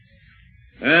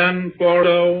 and for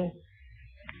all,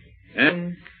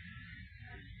 and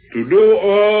to do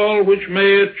all which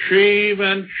may achieve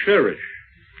and cherish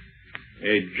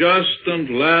a just and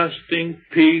lasting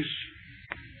peace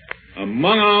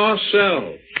among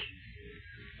ourselves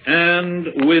and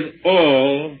with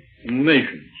all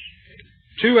nations."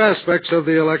 2 aspects of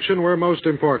the election were most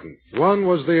important. One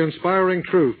was the inspiring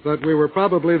truth that we were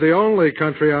probably the only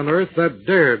country on earth that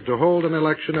dared to hold an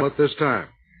election at this time.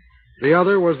 The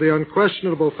other was the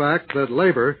unquestionable fact that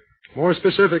labor, more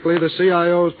specifically the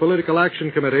CIO's Political Action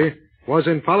Committee, was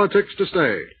in politics to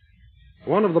stay.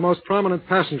 One of the most prominent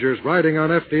passengers riding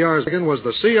on FDR's wagon was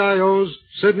the CIO's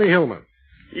Sidney Hillman.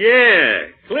 Yeah,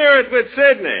 clear it with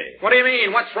Sidney. What do you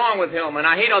mean? What's wrong with Hillman?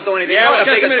 He don't do anything. Yeah, well,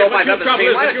 just a minute. Why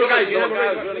Why don't you guys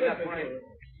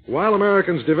While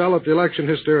Americans developed election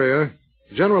hysteria,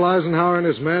 General Eisenhower and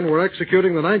his men were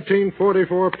executing the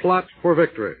 1944 plot for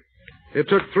victory. It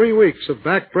took 3 weeks of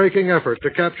back-breaking effort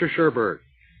to capture Cherbourg.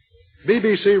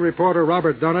 BBC reporter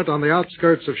Robert Dunnett on the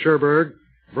outskirts of Cherbourg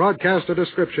broadcast a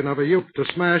description of a Ute to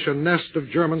smash a nest of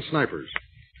German snipers.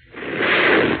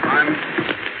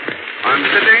 I'm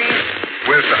sitting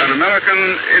with an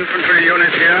American infantry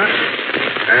unit here,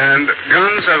 and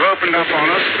guns have opened up on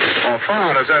us, or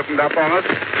fire has opened up on us,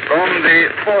 from the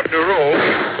Fort de Roule,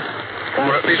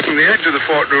 or at least from the edge of the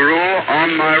Fort de Roule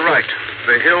on my right.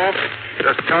 The hill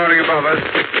just towering above us,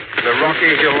 the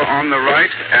rocky hill on the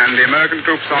right, and the American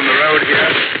troops on the road here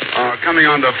are coming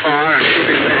under fire and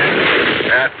shooting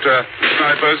at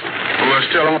snipers who are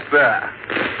still up there.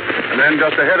 And then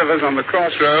just ahead of us on the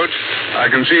crossroads, I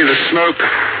can see the smoke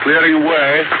clearing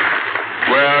away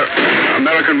where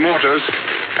American mortars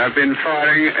have been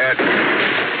firing at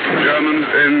Germans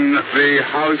in the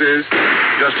houses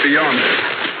just beyond.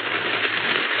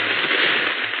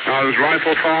 Now there's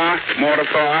rifle fire, mortar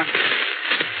fire,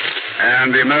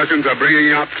 and the Americans are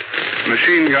bringing up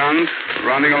machine guns,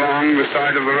 running along the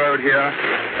side of the road here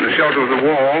in the shelter of the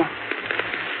wall,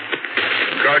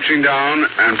 crouching down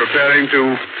and preparing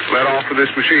to let off with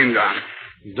this machine gun.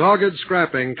 Dogged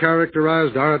scrapping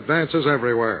characterized our advances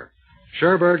everywhere.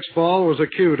 Cherbourg's fall was a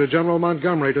cue to General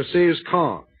Montgomery to seize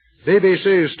Caen.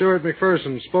 BBC's Stuart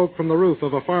McPherson spoke from the roof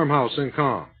of a farmhouse in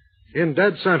Caen, in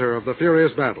dead center of the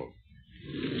furious battle.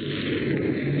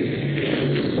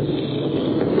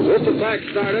 This attack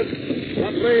started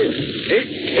roughly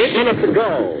 8 minutes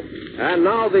ago. And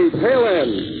now the tail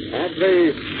end of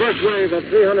the first wave of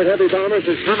 300 heavy bombers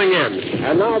is coming in.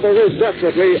 And now there is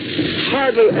definitely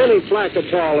hardly any flak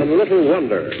at all, and little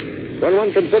wonder. When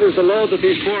one considers the load that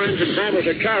these 4-engine bombers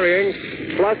are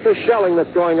carrying, plus the shelling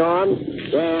that's going on,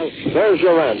 well, there's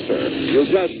your answer. You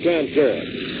just can't do it.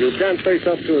 You can't face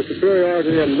up to a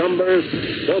superiority in numbers,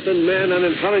 both in men and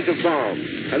in tonnage of bombs.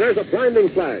 And there's a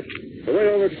blinding flash.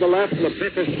 Away over to the left and a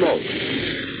puff of smoke.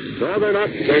 No, they're not.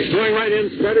 They're going right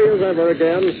in steady as ever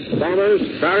again. Bombers,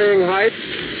 varying height,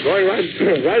 going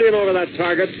right in over that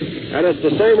target. And it's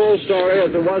the same old story as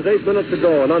it was 8 minutes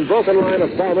ago. An unbroken line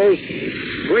of bombers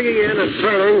swinging in and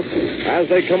turning as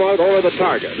they come out over the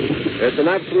target. It's an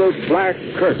absolute black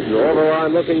curtain over where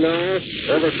I'm looking now,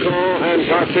 over Caen and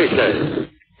Carpiste.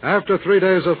 After 3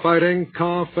 days of fighting,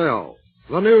 Caen fell.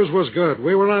 The news was good.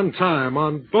 We were on time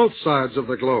on both sides of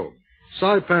the globe.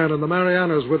 Saipan in the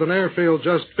Marianas, with an airfield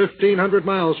just 1,500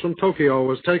 miles from Tokyo,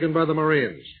 was taken by the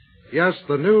Marines. Yes,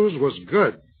 the news was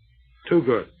good. Too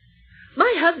good.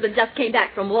 My husband just came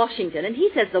back from Washington, and he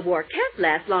says the war can't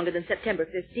last longer than September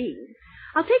 15th.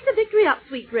 I'll take the victory up,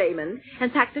 sweet Raymond,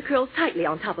 and pack the curls tightly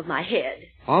on top of my head.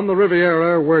 On the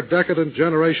Riviera, where decadent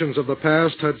generations of the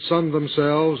past had sunned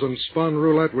themselves and spun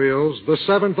roulette wheels, the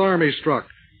 7th Army struck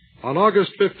on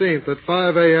August 15th at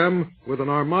 5 a.m. with an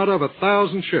armada of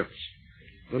 1,000 ships.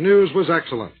 The news was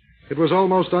excellent. It was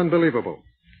almost unbelievable.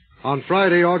 On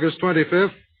Friday, August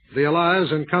 25th, the Allies,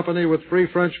 in company with Free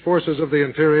French forces of the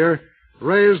interior,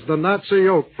 raised the Nazi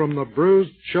yoke from the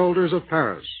bruised shoulders of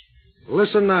Paris.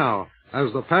 Listen now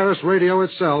as the Paris radio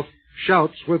itself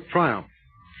shouts with triumph.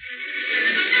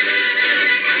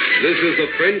 This is the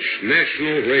French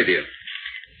National Radio.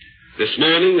 This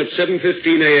morning at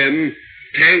 7:15 a.m.,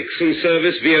 tanks and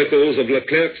service vehicles of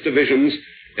Leclerc's divisions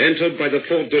entered by the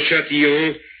Fort de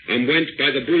Châtillon and went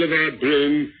by the Boulevard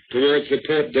Blum towards the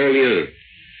Porte d'Orléans.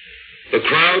 The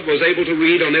crowd was able to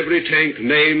read on every tank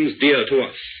names dear to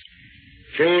us: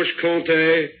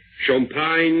 Franche-Comté,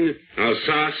 Champagne,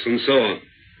 Alsace, and so on.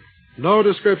 No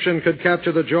description could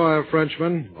capture the joy of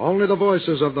Frenchmen. Only the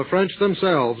voices of the French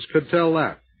themselves could tell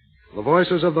that. The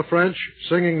voices of the French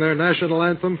singing their national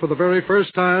anthem for the very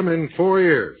first time in 4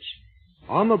 years.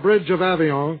 On the bridge of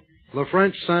Avignon, the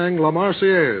French sang La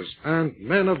Marseillaise, and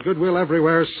men of goodwill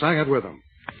everywhere sang it with them.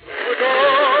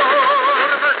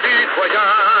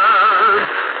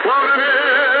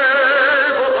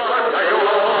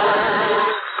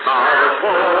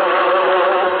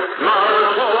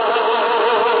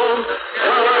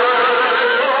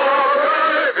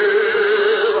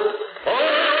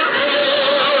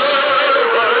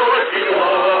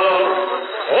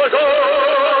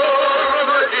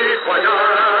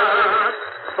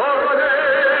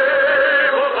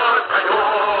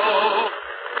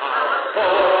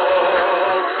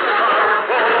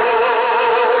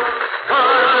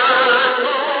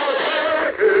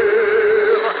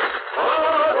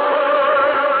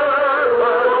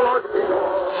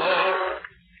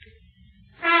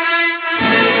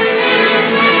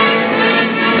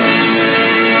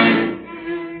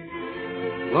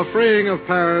 The freeing of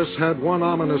Paris had one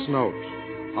ominous note.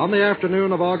 On the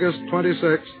afternoon of August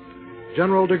 26th,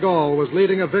 General de Gaulle was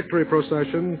leading a victory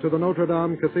procession to the Notre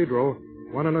Dame Cathedral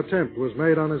when an attempt was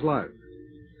made on his life.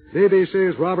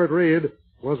 BBC's Robert Reed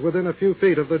was within a few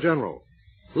feet of the general.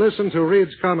 Listen to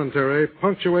Reed's commentary,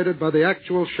 punctuated by the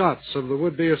actual shots of the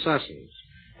would-be assassins.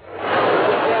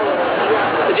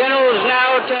 The general is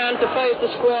now turned to face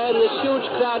the square in this huge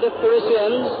crowd of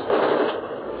Parisians,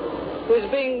 who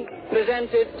is being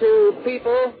presented to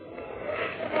people.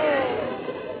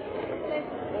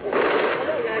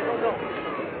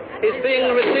 He's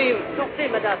being received.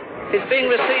 He's being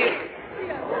received.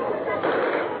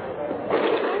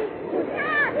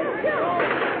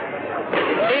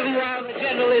 Even while the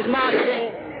general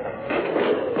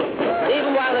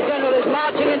is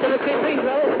marching into the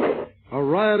cathedral. A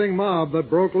rioting mob that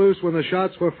broke loose when the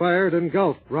shots were fired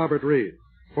engulfed Robert Reed.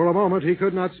 For a moment, he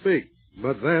could not speak.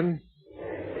 But then...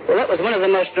 Well, that was one of the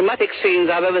most dramatic scenes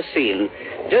I've ever seen.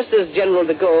 Just as General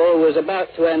de Gaulle was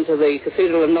about to enter the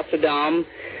Cathedral of Notre Dame,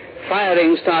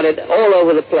 firing started all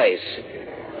over the place.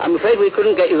 I'm afraid we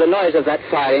couldn't get you the noise of that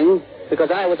firing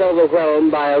because I was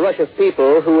overwhelmed by a rush of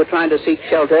people who were trying to seek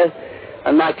shelter,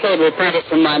 and my cable parted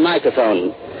from my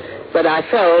microphone. But I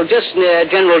fell just near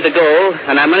General de Gaulle,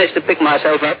 and I managed to pick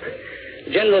myself up.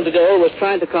 General de Gaulle was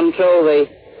trying to control the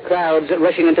crowds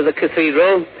rushing into the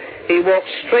cathedral. He walked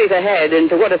straight ahead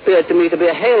into what appeared to me to be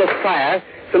a hail of fire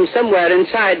from somewhere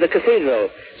inside the cathedral,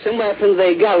 somewhere from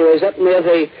the galleries up near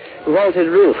the vaulted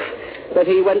roof. But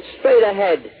he went straight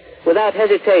ahead without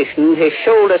hesitation, his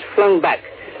shoulders flung back,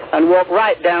 and walked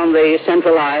right down the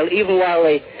central aisle, even while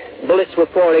the bullets were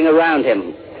pouring around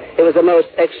him. It was the most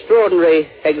extraordinary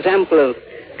example of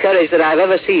courage that I've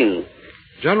ever seen.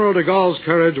 General de Gaulle's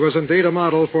courage was indeed a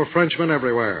model for Frenchmen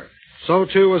everywhere. So,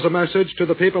 too, was a message to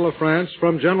the people of France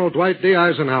from General Dwight D.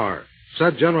 Eisenhower.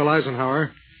 Said General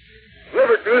Eisenhower,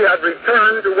 Liberty had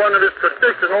returned to one of its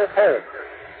traditional homes,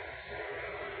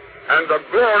 and the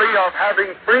glory of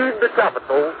having freed the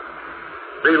capital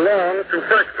belonged to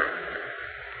Frenchmen.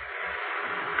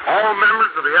 All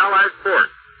members of the Allied force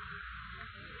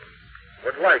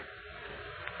would like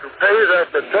to pay their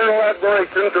fraternal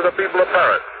admiration to the people of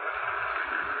Paris.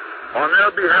 On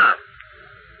their behalf,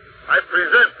 I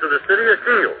present to the city a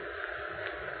shield.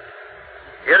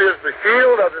 It is the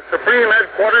shield of the supreme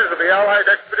headquarters of the Allied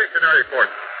Expeditionary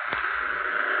Force.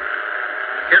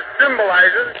 It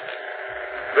symbolizes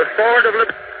the sword of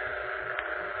liberty,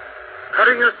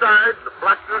 cutting aside the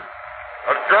blackness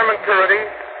of German tyranny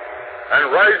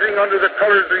and rising under the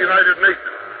colors of the United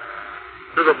Nations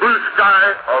to the blue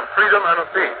sky of freedom and of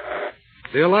peace.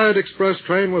 The Allied Express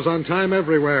train was on time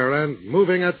everywhere and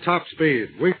moving at top speed.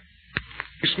 We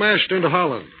smashed into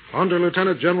Holland. Under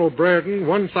Lieutenant General Brereton,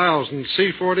 1,000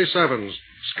 C-47s,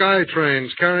 sky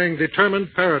trains carrying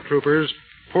determined paratroopers,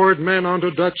 poured men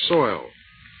onto Dutch soil.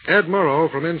 Ed Murrow,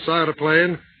 from inside a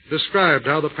plane, described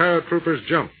how the paratroopers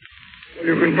jumped.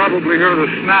 You can probably hear the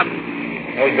snap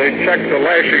as they check the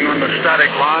lashing on the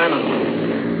static line.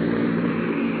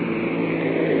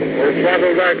 We'll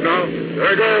throttle back now.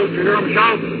 There it goes. You hear them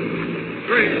shout? 3,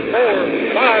 4,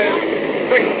 5,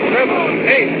 6,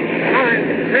 7, 8,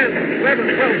 9, 10, 11,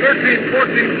 12, 13,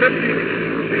 14, 15,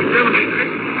 17,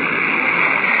 18.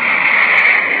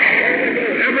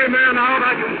 Every man out.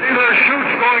 I can see their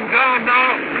chutes going down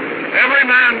now. Every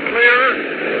man clear.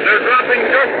 They're dropping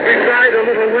just beside a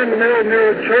little windmill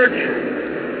near a church.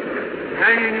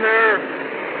 Hanging there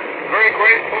very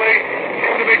gracefully.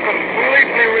 Seem to be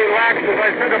completely relaxed, as I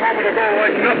said a moment ago,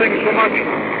 like nothing so much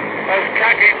as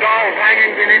khaki dolls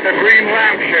hanging beneath a green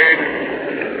lampshade.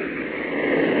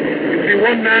 You see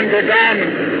one man go down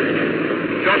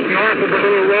just north of the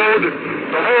little road.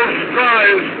 The whole sky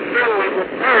is filled with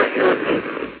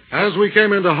parachutes. As we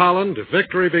came into Holland,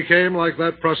 victory became, like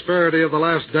that prosperity of the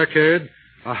last decade,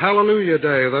 a hallelujah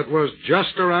day that was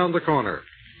just around the corner.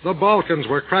 The Balkans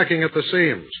were cracking at the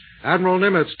seams. Admiral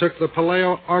Nimitz took the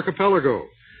Palaeo archipelago.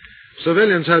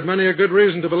 Civilians had many a good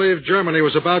reason to believe Germany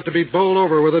was about to be bowled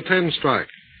over with a 10 strike.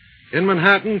 In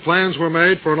Manhattan, plans were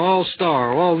made for an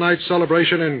all-star, all-night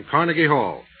celebration in Carnegie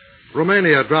Hall.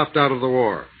 Romania dropped out of the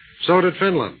war. So did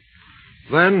Finland.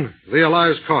 Then the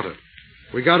Allies caught it.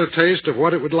 We got a taste of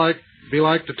what it would be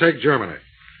like to take Germany.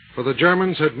 For the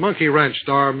Germans had monkey-wrenched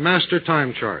our master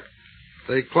time chart.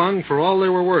 They clung for all they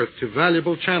were worth to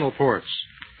valuable channel ports,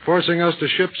 forcing us to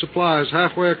ship supplies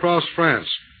halfway across France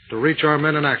to reach our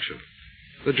men in action.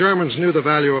 The Germans knew the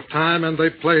value of time, and they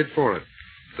played for it.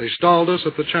 They stalled us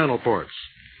at the channel ports.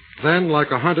 Then,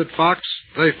 like a hunted fox,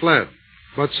 they fled,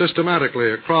 but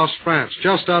systematically across France,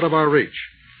 just out of our reach.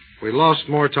 We lost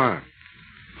more time.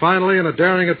 Finally, in a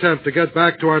daring attempt to get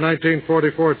back to our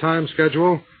 1944 time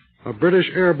schedule, a British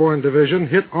airborne division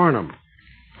hit Arnhem.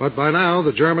 But by now,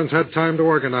 the Germans had time to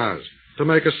organize, to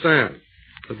make a stand.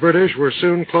 The British were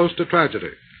soon close to tragedy.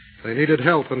 They needed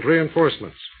help and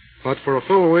reinforcements. But for a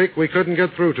full week, we couldn't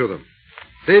get through to them.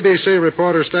 BBC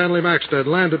reporter Stanley Maxted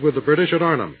landed with the British at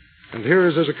Arnhem, and here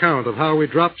is his account of how we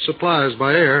dropped supplies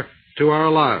by air to our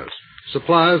allies.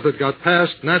 Supplies that got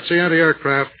past Nazi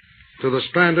anti-aircraft to the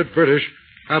stranded British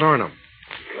at Arnhem.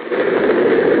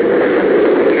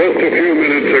 Just a few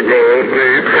minutes ago, the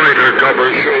fighter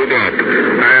cover showed up,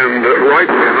 and right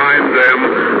behind them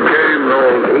came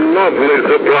those lovely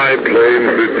supply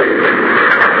planes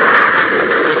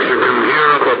that you can hear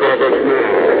up above us now.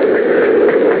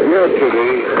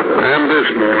 Yesterday and this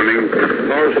morning,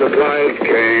 our supplies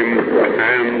came,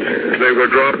 and they were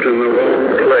dropped in the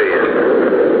wrong place.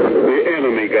 The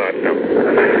enemy got them.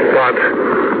 But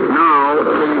now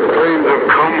these planes have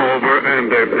come over,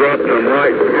 and they've dropped them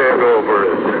right dead over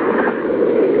us.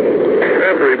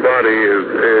 Everybody is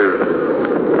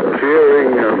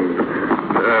cheering and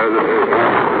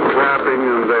clapping,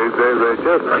 and they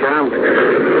just can't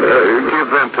give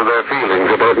vent to their feelings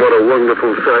about what a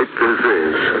wonderful sight this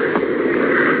is.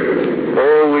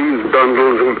 All these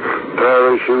bundles of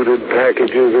parachuted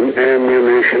packages and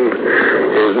ammunition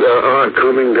are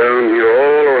coming down here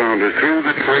all around us, through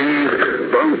the trees,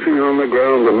 bouncing on the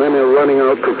ground. The men are running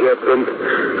out to get them,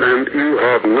 and you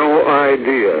have no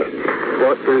idea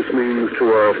what this means to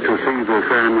us to see this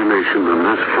ammunition and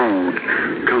this food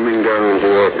coming down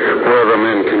here where the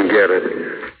men can get it.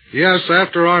 Yes,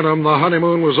 after Arnhem, the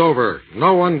honeymoon was over.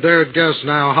 No one dared guess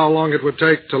now how long it would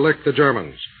take to lick the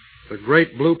Germans. The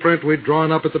great blueprint we'd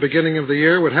drawn up at the beginning of the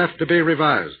year would have to be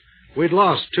revised. We'd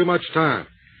lost too much time.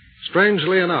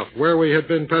 Strangely enough, where we had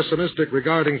been pessimistic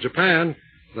regarding Japan,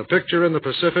 the picture in the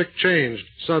Pacific changed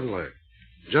suddenly.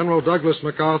 General Douglas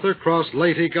MacArthur crossed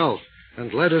Leyte Gulf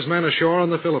and led his men ashore on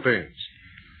the Philippines.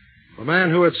 The man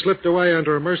who had slipped away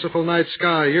under a merciful night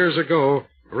sky years ago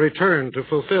returned to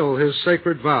fulfill his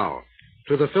sacred vow.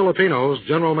 To the Filipinos,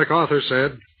 General MacArthur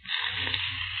said,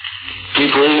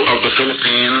 "People of the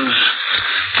Philippines,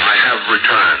 I have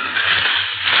returned.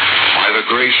 By the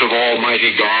grace of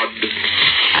Almighty God,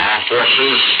 our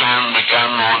forces stand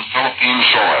again on Philippine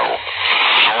soil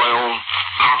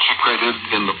consecrated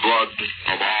in the blood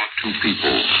of our two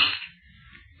peoples."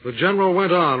 The general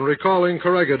went on, recalling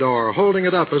Corregidor, holding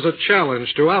it up as a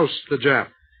challenge to oust the Jap.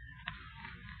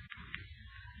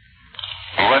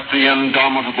 Let the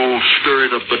indomitable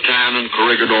spirit of Bataan and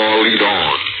Corregidor lead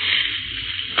on.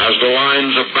 As the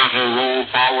lines of battle roll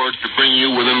forward to bring you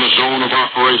within the zone of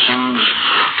operations,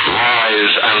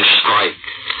 rise and strike.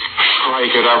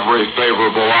 Strike at every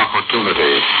favorable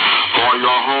opportunity. For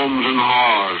your homes and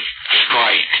hearths,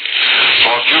 strike.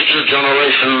 For future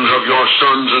generations of your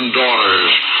sons and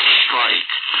daughters,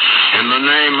 strike. In the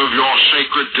name of your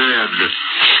sacred dead,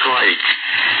 strike.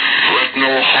 Let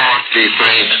no heart be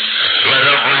faint. Let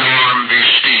every arm be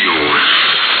steeled.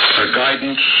 The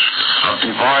guidance of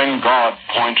divine God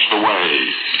points the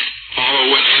way.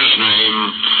 Follow with his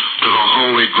name to the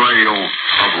holy grail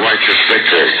of righteous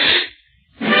victory.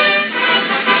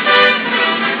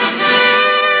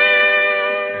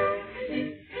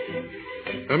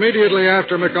 Immediately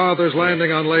after MacArthur's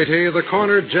landing on Leyte, the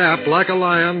cornered Jap, like a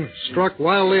lion, struck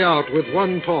wildly out with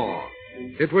one paw.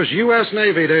 It was U.S.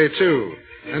 Navy Day, too,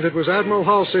 and it was Admiral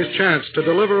Halsey's chance to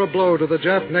deliver a blow to the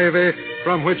Jap Navy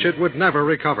from which it would never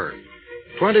recover.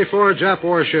 24 Jap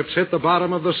warships hit the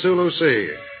bottom of the Sulu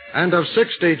Sea, and of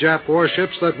 60 Jap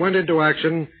warships that went into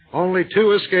action, only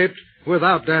 2 escaped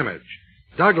without damage.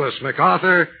 Douglas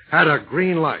MacArthur had a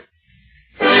green light.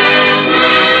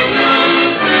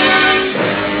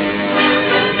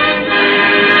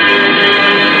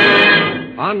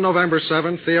 On November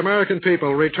 7th, the American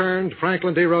people returned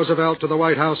Franklin D. Roosevelt to the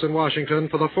White House in Washington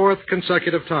for the 4th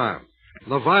consecutive time.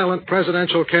 The violent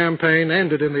presidential campaign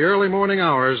ended in the early morning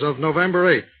hours of November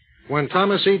 8th, when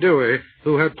Thomas E. Dewey,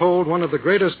 who had polled one of the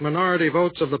greatest minority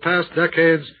votes of the past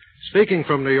decades, speaking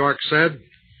from New York, said,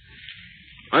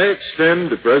 "I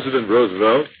extend to President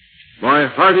Roosevelt my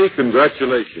hearty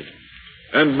congratulations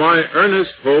and my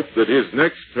earnest hope that his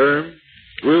next term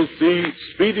will see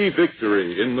speedy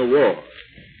victory in the war,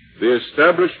 the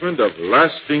establishment of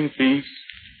lasting peace,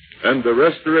 and the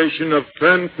restoration of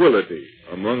tranquility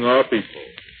among our people.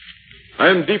 I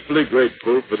am deeply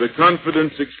grateful for the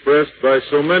confidence expressed by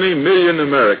so many million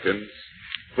Americans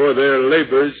for their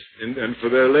labors in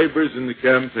the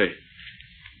campaign.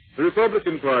 The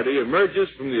Republican Party emerges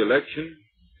from the election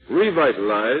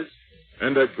revitalized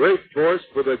and a great force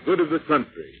for the good of the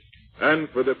country and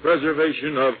for the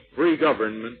preservation of free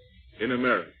government in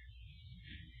America.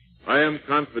 I am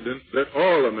confident that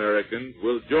all Americans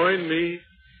will join me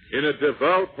in a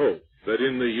devout hope that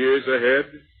in the years ahead,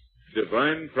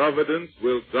 divine providence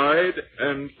will guide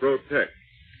and protect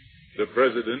the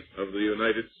President of the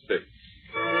United States.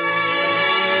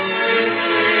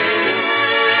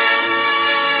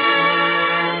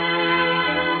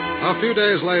 A few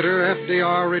days later,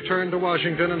 FDR returned to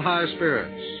Washington in high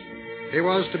spirits. He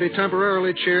was to be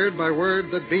temporarily cheered by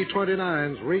word that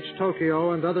B-29s reached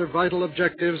Tokyo and other vital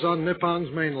objectives on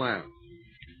Nippon's mainland.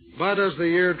 But as the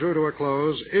year drew to a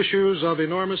close, issues of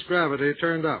enormous gravity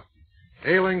turned up.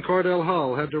 Ailing Cordell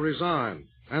Hull had to resign,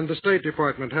 and the State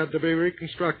Department had to be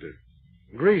reconstructed.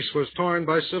 Greece was torn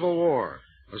by civil war,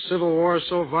 a civil war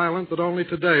so violent that only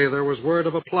today there was word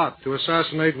of a plot to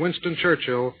assassinate Winston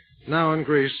Churchill, now in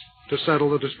Greece, to settle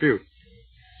the dispute.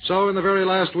 So in the very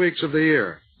last weeks of the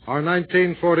year, our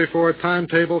 1944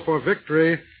 timetable for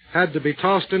victory had to be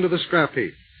tossed into the scrap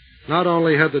heap. Not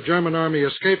only had the German army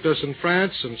escaped us in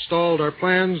France and stalled our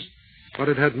plans, but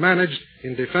it had managed,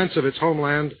 in defense of its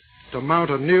homeland, to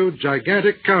mount a new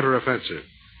gigantic counteroffensive.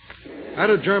 At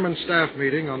a German staff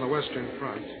meeting on the Western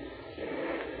Front.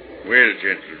 Well,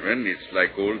 gentlemen, it's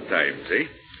like old times, eh?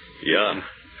 Yeah.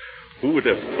 Who would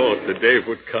have thought the day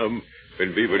would come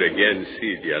when we would again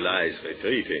see the Allies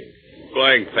retreating,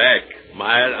 going back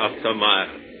mile after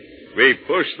mile? We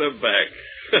push them back.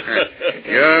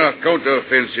 Yeah,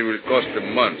 counteroffensive will cost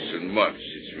them months and months.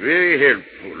 It's very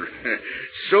helpful.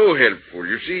 So helpful.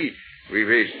 You see, we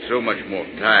waste so much more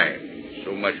time,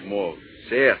 so much more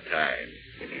their time.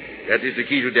 That is the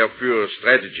key to their Führer's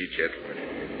strategy,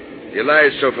 gentlemen. The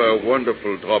Allies suffer a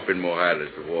wonderful drop in morale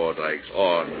as the war drags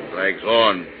on and drags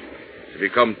on. They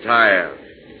become tired,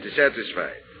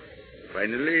 dissatisfied,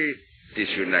 finally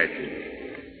disunited.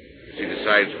 You see the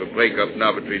signs of a breakup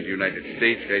now between the United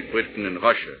States, Great Britain, and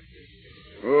Russia.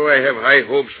 Oh, I have high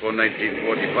hopes for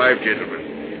 1945,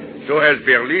 gentlemen. So has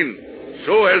Berlin.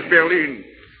 So has Berlin.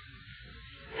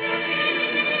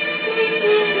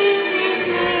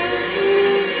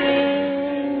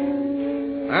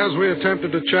 As we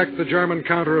attempted to check the German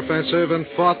counteroffensive and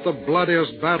fought the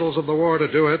bloodiest battles of the war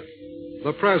to do it,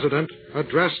 the President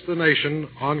addressed the nation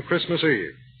on Christmas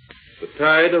Eve. The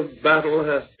tide of battle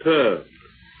has turned,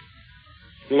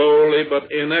 slowly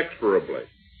but inexorably,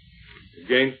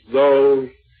 against those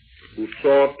who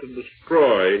sought to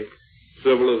destroy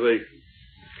civilization.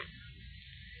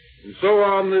 And so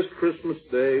on this Christmas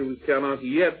Day, we cannot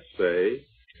yet say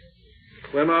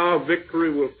when our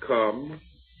victory will come.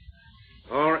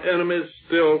 Our enemies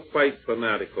still fight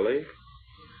fanatically.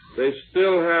 They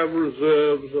still have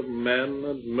reserves of men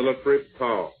and military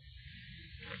power.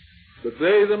 But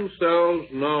they themselves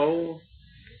know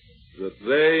that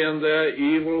they and their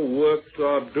evil works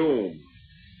are doomed.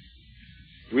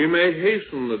 We may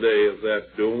hasten the day of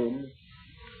that doom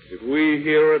if we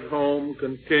here at home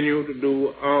continue to do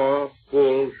our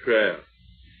full share.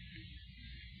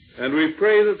 And we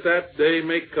pray that that day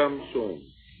may come soon.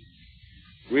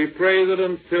 We pray that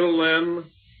until then,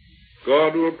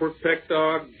 God will protect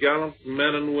our gallant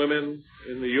men and women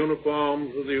in the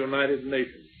uniforms of the United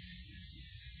Nations,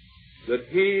 that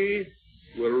He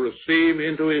will receive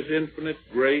into His infinite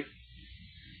grace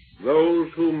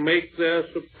those who make their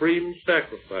supreme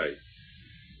sacrifice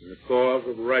in the cause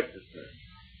of righteousness,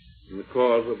 in the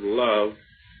cause of love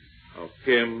of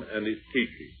Him and His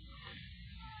teaching.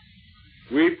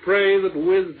 We pray that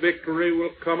with victory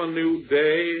will come a new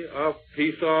day of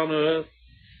peace on earth,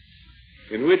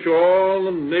 in which all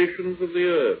the nations of the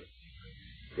earth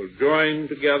will join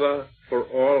together for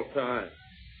all time.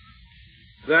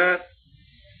 That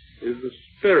is the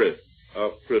spirit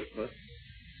of Christmas,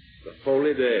 the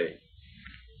holy day.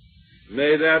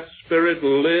 May that spirit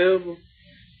live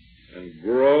and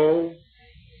grow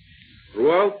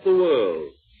throughout the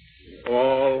world in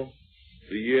all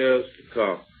the years to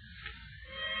come.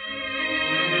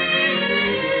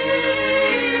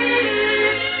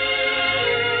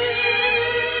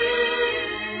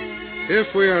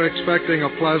 If we are expecting a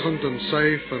pleasant and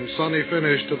safe and sunny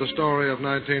finish to the story of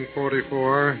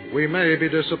 1944, we may be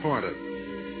disappointed.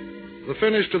 The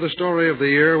finish to the story of the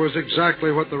year was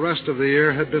exactly what the rest of the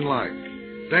year had been like.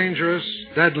 Dangerous,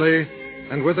 deadly,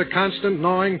 and with the constant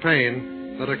gnawing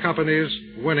pain that accompanies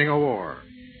winning a war.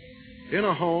 In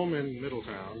a home in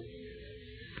Middletown.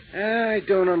 I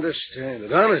don't understand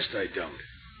it. Honest, I don't.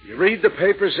 You read the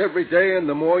papers every day, and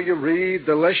the more you read,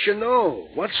 the less you know.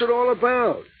 What's it all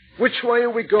about? Which way are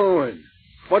we going?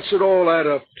 What's it all add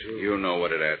up to? You know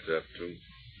what it adds up to.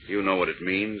 You know what it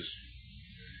means.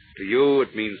 To you,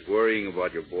 it means worrying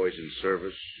about your boys in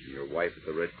service, and your wife at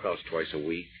the Red Cross twice a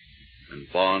week, and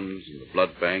bonds, and the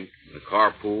blood bank, and the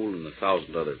carpool, and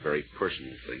 1,000 other very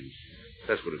personal things.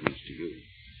 That's what it means to you.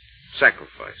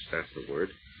 Sacrifice, that's the word.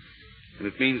 And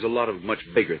it means a lot of much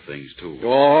bigger things, too.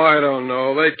 Oh, I don't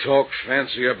know. They talk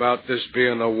fancy about this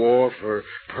being a war for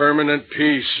permanent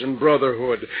peace and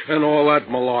brotherhood and all that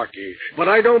malarkey. But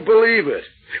I don't believe it.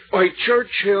 Why,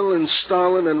 Churchill and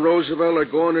Stalin and Roosevelt are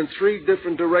going in 3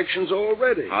 different directions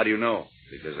already. How do you know?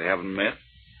 Because they haven't met?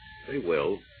 They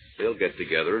will. They'll get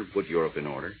together and put Europe in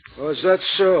order. Oh, is that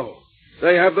so?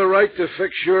 They have the right to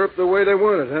fix Europe the way they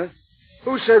want it, huh?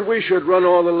 Who said we should run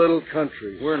all the little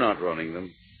countries? We're not running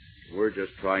them. We're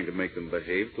just trying to make them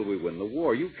behave till we win the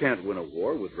war. You can't win a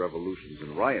war with revolutions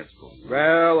and riots going on.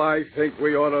 Well, I think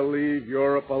we ought to leave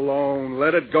Europe alone.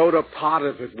 Let it go to pot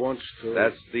if it wants to.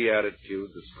 That's the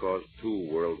attitude that's caused 2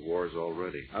 world wars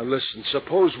already. Now, listen,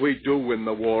 suppose we do win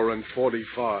the war in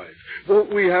 45.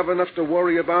 Won't we have enough to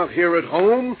worry about here at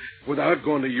home without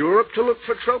going to Europe to look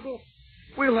for trouble?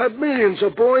 We'll have millions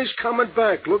of boys coming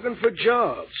back looking for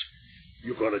jobs.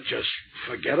 You going to just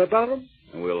forget about them?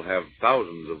 And we'll have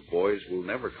thousands of boys who'll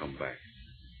never come back.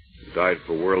 Who died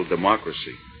for world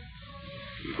democracy.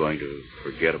 You going to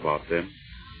forget about them?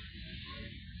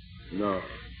 No.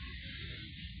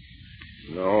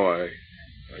 No, I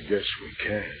guess we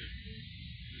can't.